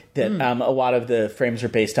that a lot of the frames are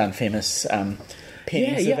based on famous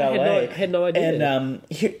paintings of LA. I had no idea. And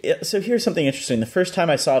so here's something interesting. The first time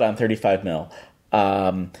I saw it on 35mm,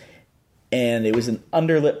 and it was an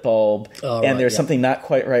underlit bulb, and there was something not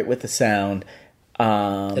quite right with the sound.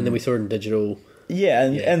 And then we saw it in digital.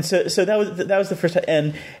 And so that was the first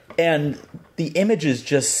time, and the images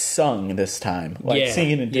just sung this time,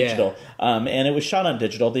 singing in digital. And it was shot on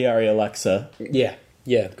digital, the Arri Alexa.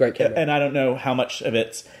 Yeah, great camera. And I don't know how much of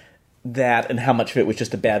it's that and how much of it was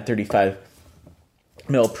just a bad 35mm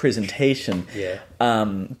presentation.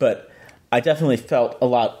 But I definitely felt a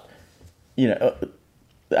lot,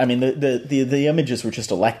 I mean, the images were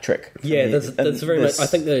just electric. That's very much. I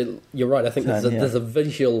think that you're right. I think there's a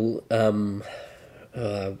visual,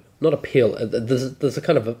 not appeal. There's a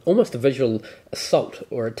kind of almost a visual assault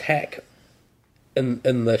or attack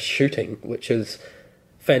in the shooting, which is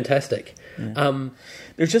fantastic.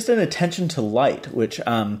 There's just an attention to light, which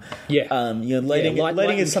lighting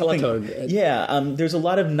is something. There's a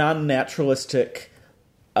lot of non-naturalistic.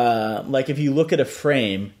 Like if you look at a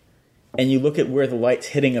frame and you look at where the light's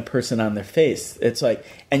hitting a person on their face, it's like,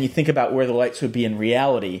 and you think about where the lights would be in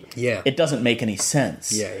reality. It doesn't make any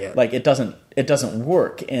sense. Like it doesn't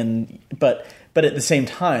work. But at the same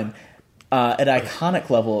time, at iconic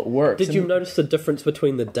level, it works. Did you notice the difference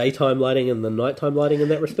between the daytime lighting and the nighttime lighting in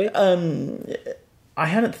that respect? I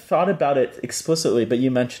hadn't thought about it explicitly, but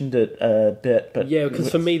you mentioned it a bit. But because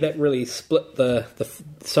for me that really split the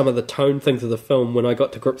some of the tone things of the film when I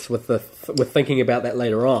got to grips with thinking about that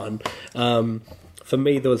later on. For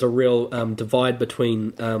me, there was a real divide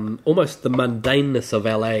between almost the mundaneness of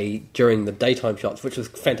LA during the daytime shots, which was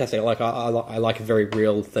fantastic. Like I like a very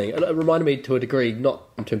real thing, and it reminded me to a degree, not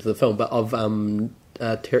in terms of the film, but of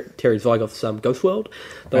Terry Zwigoff's Ghost World.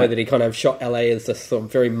 The way that he kind of shot LA as this sort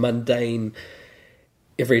of very mundane,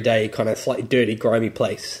 everyday, kind of slightly dirty, grimy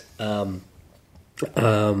place. Punch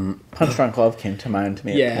Drunk Love came to mind to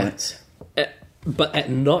me at points. But at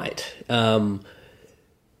night,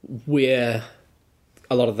 where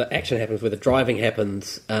a lot of the action happens, where the driving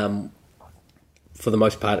happens, for the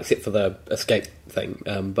most part, except for the escape thing,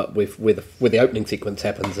 but where the opening sequence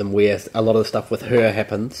happens and where a lot of the stuff with her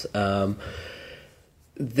happens,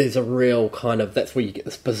 there's a real kind of, that's where you get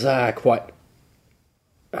this bizarre, quite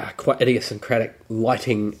idiosyncratic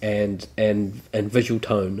lighting and visual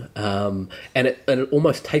tone, and it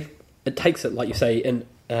almost takes it, like you say, in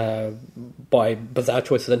by bizarre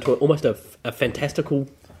choices, into almost a fantastical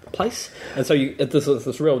place. And so there's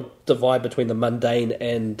this real divide between the mundane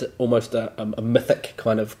and almost a mythic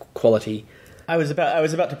kind of quality. I was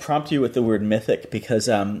about to prompt you with the word mythic, because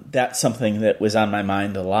that's something that was on my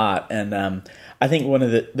mind a lot, and I think one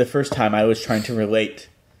of the first time I was trying to relate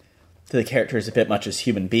to the characters a bit much as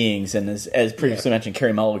human beings, and as previously mentioned,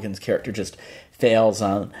 Carey Mulligan's character just fails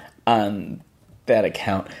on that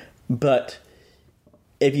account. But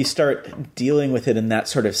if you start dealing with it in that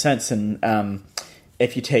sort of sense, and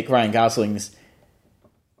if you take Ryan Gosling's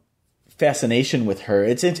fascination with her,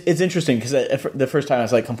 it's interesting because the first time I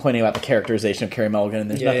was like complaining about the characterization of Carey Mulligan, and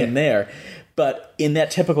there's nothing there. But in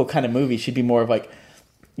that typical kind of movie, she'd be more of like,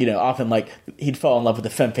 often like he'd fall in love with the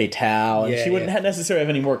femme fatale, and she wouldn't necessarily have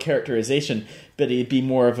any more characterization, but it'd be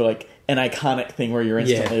more of like an iconic thing where you're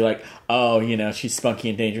instantly like, oh, she's spunky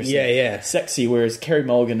and dangerous, and sexy. Whereas Carey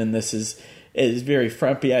Mulligan in this is very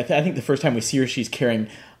frumpy. I think the first time we see her, she's carrying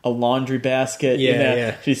a laundry basket.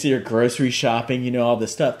 She see her grocery shopping. All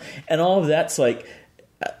this stuff, and all of that's like,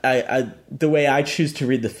 the way I choose to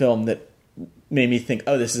read the film that made me think,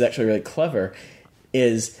 oh, this is actually really clever,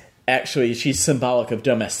 is actually she's symbolic of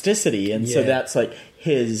domesticity, and so that's like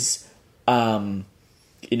his,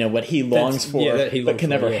 what he longs for, but can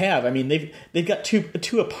never have. I mean, they've got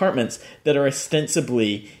two apartments that are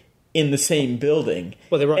ostensibly in the same building.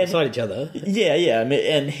 Well, they're right beside each other. Yeah. I mean,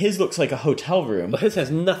 and his looks like a hotel room. Well, his has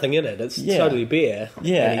nothing in it. It's totally bare.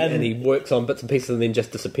 Yeah, and he works on bits and pieces and then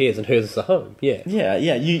just disappears, and hers is the home. Yeah.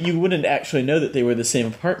 You wouldn't actually know that they were the same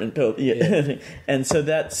apartment built. And so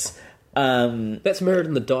that's mirrored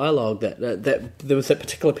in the dialogue. That there was that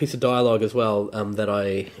particular piece of dialogue as well that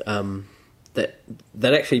I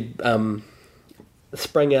that actually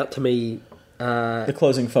sprang out to me. The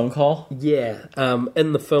closing phone call? Yeah,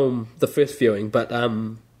 in the film, the first viewing, but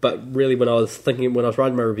really when I was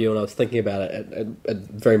writing my review and I was thinking about it, it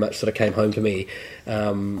very much sort of came home to me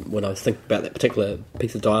when I was thinking about that particular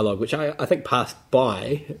piece of dialogue, which I think passed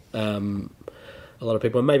by a lot of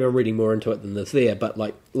people, and maybe I'm reading more into it than there's there, but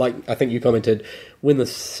like I think you commented, when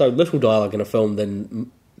there's so little dialogue in a film,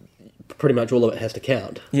 then pretty much all of it has to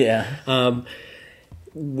count. Yeah.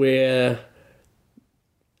 Where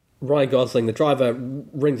Ryan Gosling, the driver,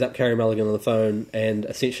 rings up Carey Mulligan on the phone, and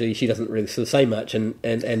essentially she doesn't really sort of say much,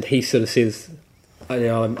 and he sort of says, I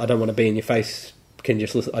don't want to be in your face, can you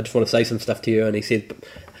just listen? I just want to say some stuff to you. And he said,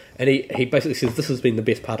 and he basically says, this has been the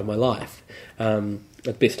best part of my life,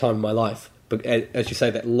 the best time of my life. But as you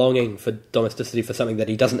say, that longing for domesticity, for something that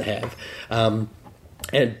he doesn't have,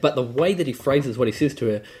 but the way that he phrases what he says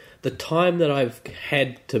to her, the time that I've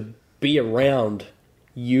had to be around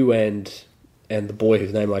you and the boy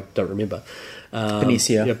whose name I don't remember,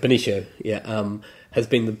 Benicio. Benicio, has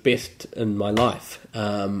been the best in my life.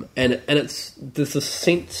 And there's a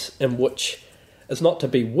sense in which it's not to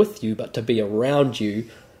be with you, but to be around you.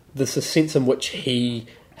 There's a sense in which he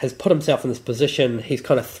has put himself in this position. He's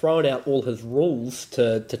kind of thrown out all his rules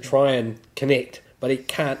to try and connect, but he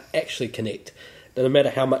can't actually connect. No matter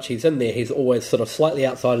how much he's in there, he's always sort of slightly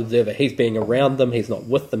outside observer. He's being around them, he's not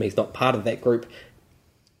with them, he's not part of that group.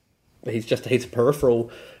 He's a peripheral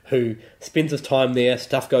who spends his time there,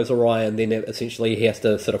 stuff goes awry, and then essentially he has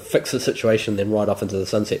to sort of fix the situation, then ride off into the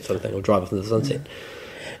sunset sort of thing, or drive off into the sunset.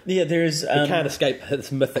 Yeah, there's... he can't escape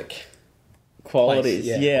his mythic qualities.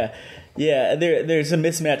 Place. Yeah. There's a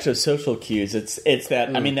mismatch of social cues. It's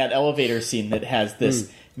that, I mean, that elevator scene that has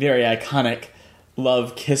this very iconic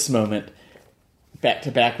love kiss moment back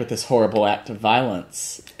to back with this horrible act of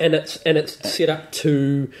violence. And it's set up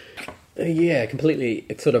to... completely.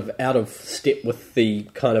 It's sort of out of step with the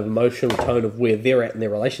kind of emotional tone of where they're at in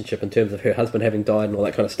their relationship in terms of her husband having died and all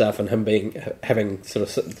that kind of stuff, and him having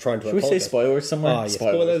sort of trying to. Should we say spoilers somewhere? Oh, yeah,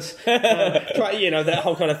 spoilers. That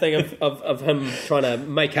whole kind of thing of him trying to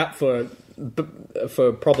make up for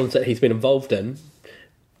problems that he's been involved in,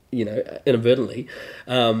 inadvertently,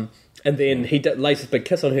 and then he lays this big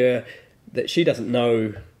kiss on her that she doesn't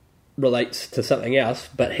know relates to something else,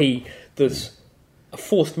 but there's a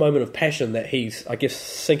forced moment of passion that he's, I guess,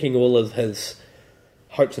 sinking all of his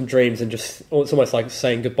hopes and dreams, and it's almost like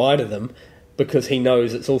saying goodbye to them, because he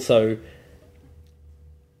knows it's also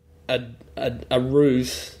a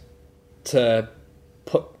ruse to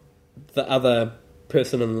put the other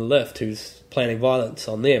person in the lift who's planning violence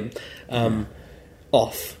on them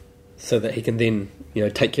off, so that he can then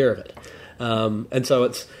take care of it. And so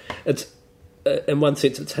it's in one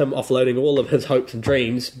sense, it's him offloading all of his hopes and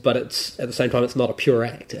dreams, but it's at the same time, it's not a pure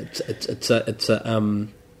act. It's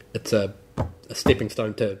a stepping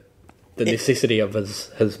stone to the necessity of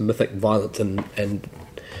his mythic violence and.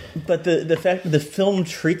 But the fact that the film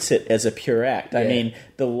treats it as a pure act. I mean,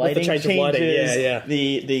 the lighting changes.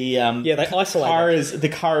 They isolate the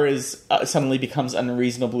car is suddenly becomes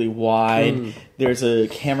unreasonably wide. There's a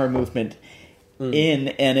camera movement in,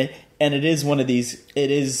 and it is one of these.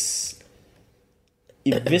 It is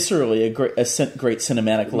viscerally a great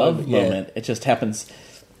cinematic love moment. It just happens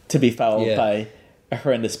to be followed by a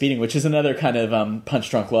horrendous beating, which is another kind of Punch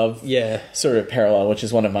Drunk Love sort of parallel, which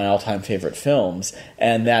is one of my all-time favorite films.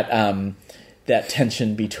 And that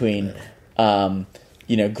tension between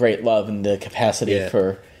great love and the capacity Yeah.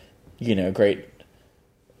 for, great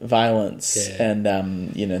violence, Yeah. and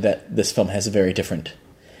that this film has a very different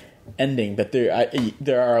ending, but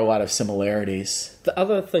there are a lot of similarities. The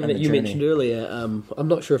other thing on that the you journey. mentioned earlier, I'm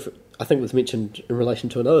not sure if I think it was mentioned in relation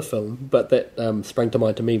to another film, but that sprang to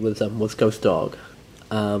mind to me was Ghost Dog,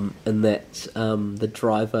 and that the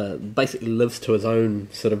driver basically lives to his own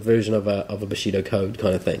sort of version of a Bushido code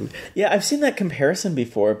kind of thing. Yeah, I've seen that comparison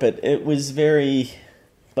before, but it was very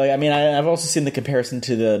I've also seen the comparison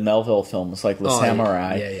to the Melville films like The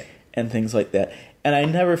Samurai yeah. and things like that, and I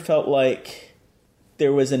never felt like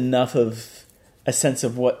there was enough of a sense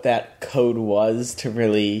of what that code was to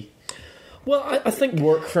really Well, I think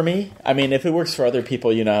work for me. I mean, if it works for other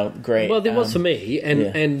people, great. Well, there was for me,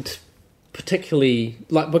 and particularly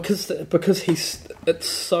because it's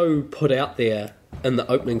so put out there in the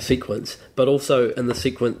opening sequence, but also in the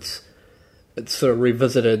sequence, it's sort of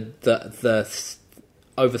revisited the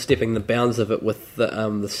overstepping the bounds of it with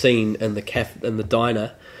the scene in the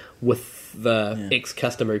diner with the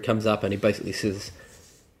ex-customer who comes up and he basically says,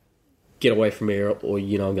 "Get away from me, or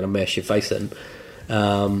I'm going to mash your face in."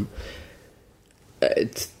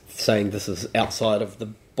 It's saying this is outside of the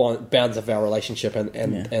bounds of our relationship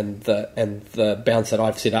and the bounds that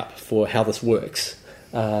I've set up for how this works,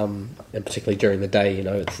 and particularly during the day,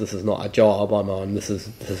 this is not a job I'm on. This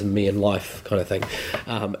is me in life kind of thing,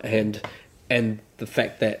 and the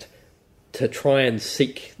fact that to try and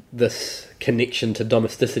seek this connection to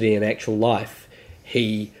domesticity in actual life,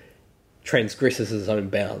 he transgresses his own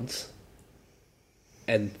bounds,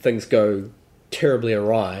 and things go terribly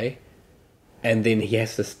awry. And then he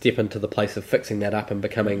has to step into the place of fixing that up and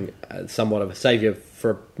becoming somewhat of a saviour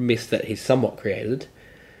for a mess that he's somewhat created.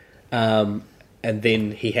 And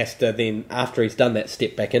then he has to after he's done that,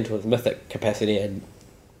 step back into his mythic capacity and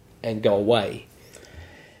go away.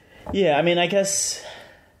 Yeah, I mean, I guess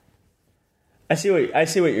I see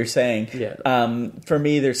what you're saying. Yeah. For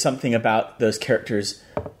me, there's something about those characters,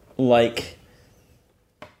 like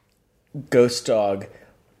Ghost Dog.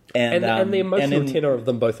 And the emotional tenor of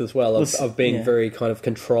them both as well, of being very kind of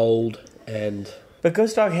controlled and... But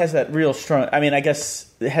Ghost Dog has that real strong... I mean, I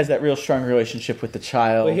guess it has that real strong relationship with the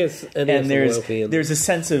child. Well, there's a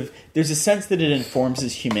sense that it informs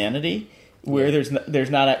his humanity, where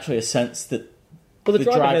there's not actually a sense that... Well, the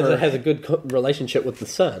driver has a good relationship with the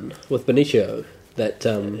son, with Benicio, that...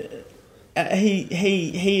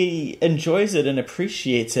 He enjoys it and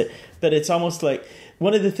appreciates it, but it's almost like...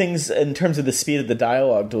 One of the things in terms of the speed of the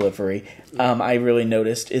dialogue delivery, I really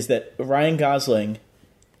noticed is that Ryan Gosling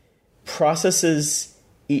processes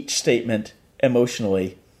each statement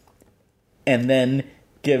emotionally and then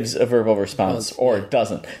gives a verbal response, or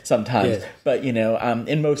doesn't sometimes. Yeah. But,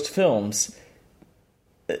 in most films,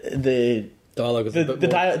 the dialogue is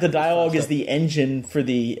the dialogue is the engine for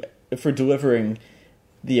delivering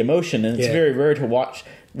the emotion, and it's very rare to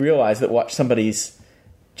realize somebody's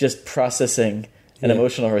just processing an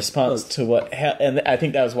emotional response to what and I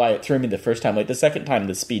think that was why it threw me the first time. Like the second time,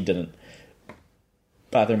 the speed didn't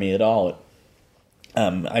bother me at all.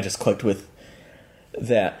 I just clicked with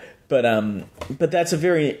that. But that's a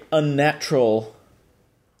very unnatural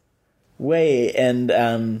way, and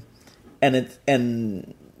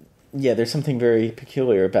there's something very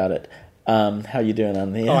peculiar about it. How you doing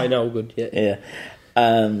on the? Oh, I know, good. Yeah.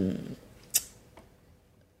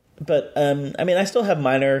 But I mean, I still have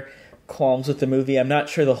minor qualms with the movie. I'm not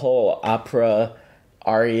sure the whole opera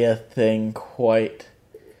aria thing quite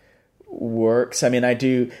works. I mean,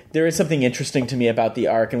 there is something interesting to me about the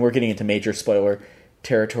arc, and we're getting into major spoiler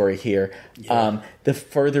territory here. Yeah. The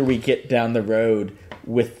further we get down the road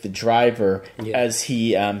with the driver, as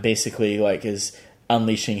he basically is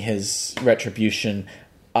unleashing his retribution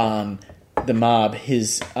on the mob,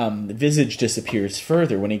 his visage disappears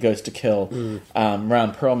further when he goes to kill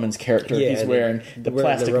Ron Perlman's character. He's wearing the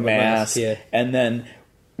plastic mask. And then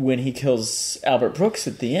when he kills Albert Brooks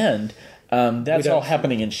at the end, that's all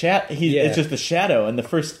happening in shadow. It's just the shadow. And the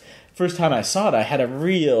first time I saw it,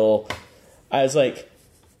 I was like,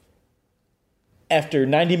 after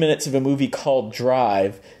 90 minutes of a movie called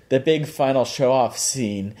Drive, the big final show-off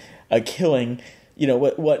scene, killing,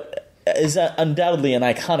 what is undoubtedly an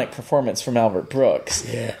iconic performance from Albert Brooks.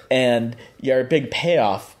 Yeah. And your big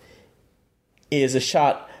payoff is a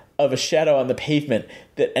shot of a shadow on the pavement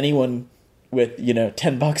that anyone with,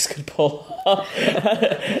 $10 could pull off.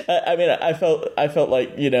 I mean, I felt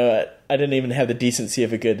like, I didn't even have the decency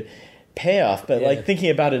of a good payoff, but thinking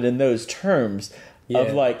about it in those terms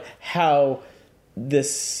of how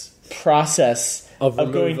this process of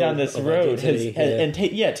going down this road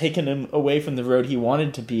taken him away from the road he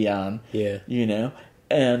wanted to be on. Yeah.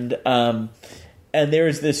 And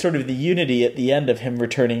there's this sort of the unity at the end of him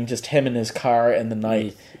returning, just him in his car and the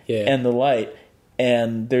night and the light.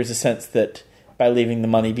 And there's a sense that by leaving the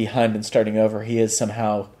money behind and starting over, he is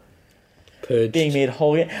somehow purged, being made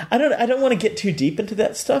whole again. I don't want to get too deep into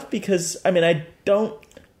that stuff because at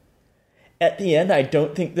the end, I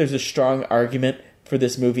don't think there's a strong argument for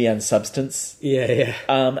this movie on substance. Yeah.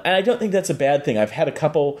 And I don't think that's a bad thing. I've had a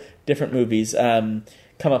couple different movies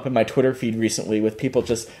come up in my Twitter feed recently with people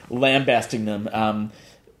just lambasting them.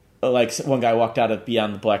 Like one guy walked out of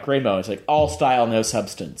Beyond the Black Rainbow. It's like all style, no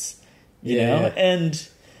substance. You know, and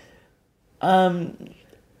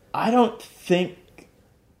I don't think.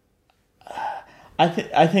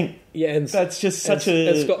 I think and that's just such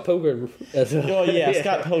a Scott Pilgrim. Oh yeah,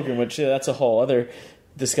 Scott Pilgrim, which that's a whole other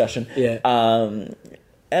discussion. Yeah.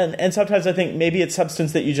 And sometimes I think maybe it's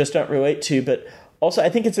substance that you just don't relate to, but also I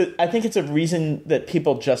think it's a reason that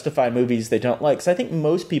people justify movies they don't like. Because I think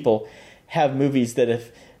most people have movies that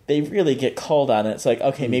if they really get called on it, it's like,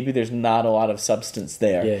 okay, maybe there's not a lot of substance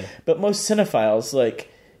there. Yeah. But most cinephiles,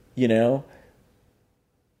 like, you know,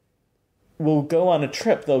 will go on a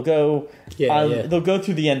trip. They'll go they'll go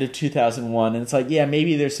through the end of 2001, and it's like, yeah,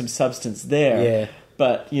 maybe there's some substance there. Yeah.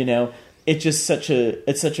 But, you know, it's just such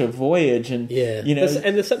a voyage, and you know,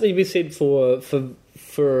 and there's something to be said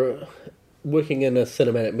for working in a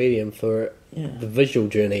cinematic medium for the visual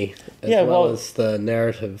journey as well as the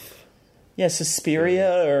narrative. Yeah,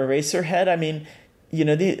 Suspiria or Eraserhead. I mean, you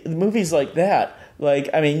know, the movies like that. Like,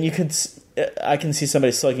 I mean, I can see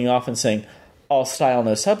somebody slugging off and saying, all style,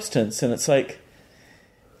 no substance, and it's like,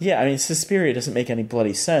 yeah, I mean, Suspiria doesn't make any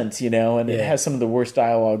bloody sense, you know, and it has some of the worst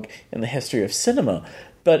dialogue in the history of cinema,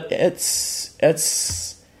 but it's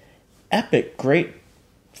epic, great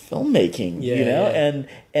filmmaking, you know,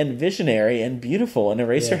 and visionary and beautiful, and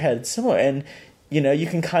Eraserhead similar, and you know, you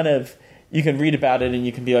can read about it and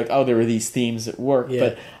you can be like, oh, there were these themes at work,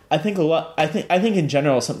 but I think in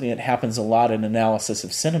general something that happens a lot in analysis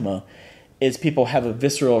of cinema is people have a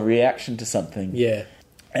visceral reaction to something,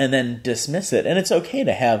 and then dismiss it, and it's okay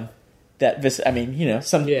to have that. I mean, you know,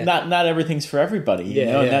 not everything's for everybody, you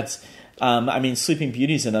know, and that's. I mean, Sleeping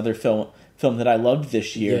Beauty is another film that I loved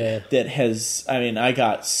this year. That has. I mean, I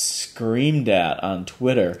got screamed at on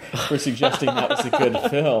Twitter for suggesting that was a good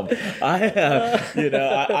film.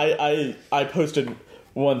 I posted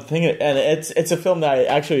one thing, and it's a film that I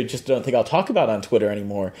actually just don't think I'll talk about on Twitter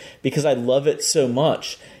anymore because I love it so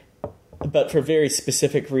much. But for very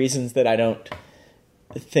specific reasons that I don't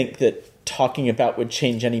think that talking about would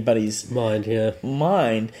change anybody's mind.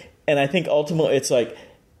 And I think ultimately it's like,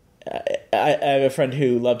 I have a friend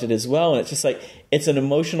who loved it as well, and it's just like, it's an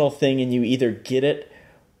emotional thing and you either get it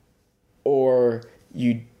or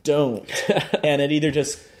you don't. And it either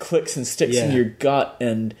just clicks and sticks in your gut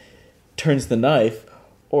and turns the knife,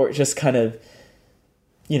 or it just kind of,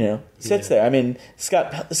 you know, sits there. I mean,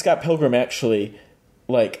 Scott Pilgrim actually...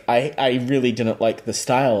 Like, I really didn't like the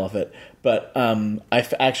style of it, but I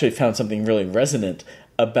actually found something really resonant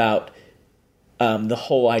about the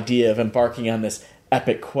whole idea of embarking on this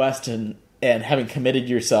epic quest and having committed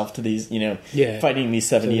yourself to these, you know, fighting these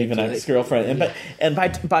 7 even ex-girlfriend. And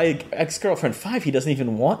by ex-girlfriend 5, he doesn't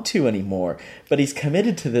even want to anymore, but he's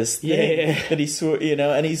committed to this thing that he swore, you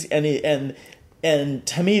know, and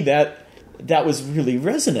to me that was really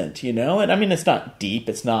resonant, you know. And I mean, it's not deep,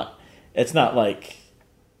 it's not like,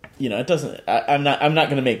 you know, it doesn't. I'm not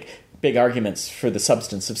going to make big arguments for the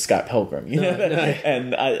substance of Scott Pilgrim, you know.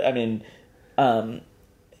 And I mean,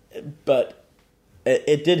 but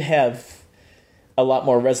it did have a lot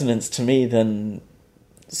more resonance to me than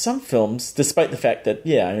some films, despite the fact that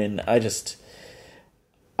I mean, I just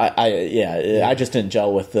didn't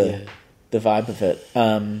gel with the vibe of it.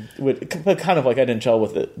 But kind of like I didn't gel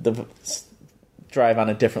with the drive on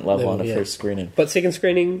a different level on a first screening. But second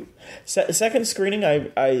screening? Second screening,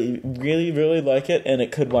 I really, really like it, and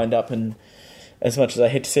it could wind up in, as much as I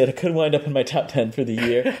hate to say it, could wind up in my top 10 for the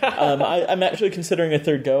year. I'm actually considering a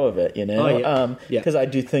third go of it, you know? Because I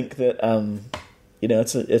do think that, you know,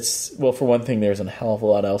 it's well, for one thing, there's a hell of a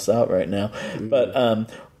lot else out right now. But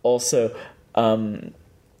also,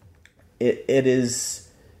 it is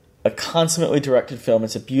a consummately directed film.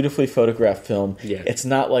 It's a beautifully photographed film. It's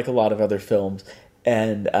not like a lot of other films.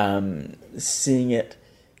 And seeing it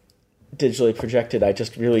digitally projected, I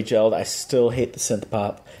just really gelled. I still hate the synth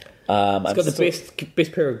pop. It's got the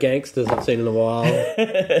best pair of gangsters I've seen in a while.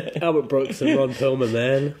 Albert Brooks and Ron Perlman,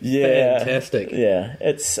 man. Fantastic. Yeah.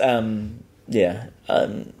 It's I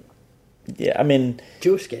mean,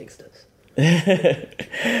 Jewish gangsters.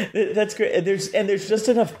 That's great. There's just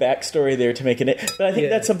enough backstory there to make it. But I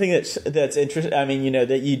think that's something that's interesting. I mean, you know,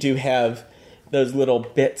 that you do have those little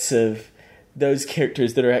bits of those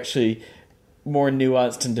characters that are actually more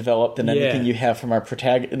nuanced and developed than anything you have from our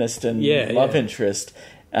protagonist and love interest.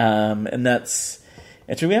 And that's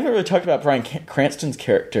true. We haven't really talked about Bryan Cranston's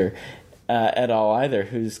character at all either,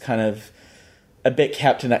 who's kind of a bit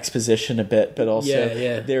Captain Exposition a bit, but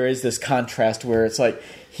also there is this contrast where it's like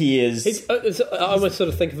he is... I almost sort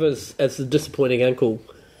of think of him as the disappointing uncle.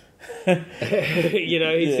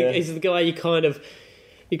 He's the guy you kind of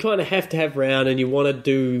have to have around, and you want to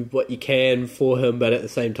do what you can for him, but at the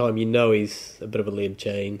same time, he's a bit of a lead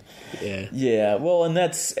chain. Yeah. Well, and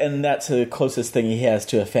that's the closest thing he has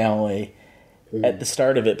to a family at the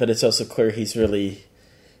start of it. But it's also clear he's really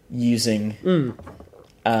using.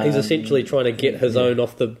 He's essentially trying to get his own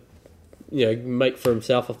off the, make for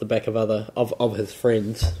himself off the back of his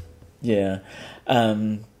friends. Yeah.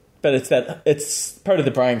 But it's part of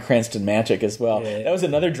the Bryan Cranston magic as well. Yeah. That was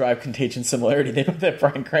another Drive Contagion similarity. They don't have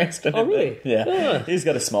Bryan Cranston. Oh, really? Yeah. He's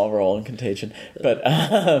got a small role in Contagion. But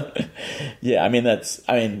the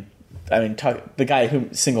guy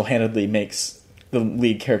who single-handedly makes the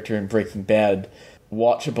lead character in Breaking Bad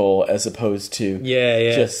watchable as opposed to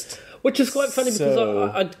just... Which is quite funny because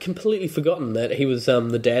I'd completely forgotten that he was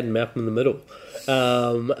the dad in Malcolm in the Middle.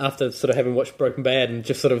 After sort of having watched Breaking Bad and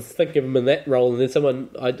just sort of thinking of him in that role, and then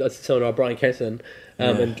I said someone about Bryan Cranston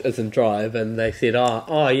is in Drive, and they said,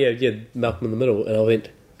 Malcolm in the Middle, and I went,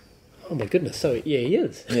 oh my goodness, so he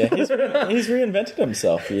is. Yeah, he's reinvented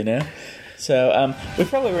himself, So we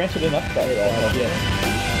probably ranted enough about that.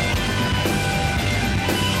 Yeah.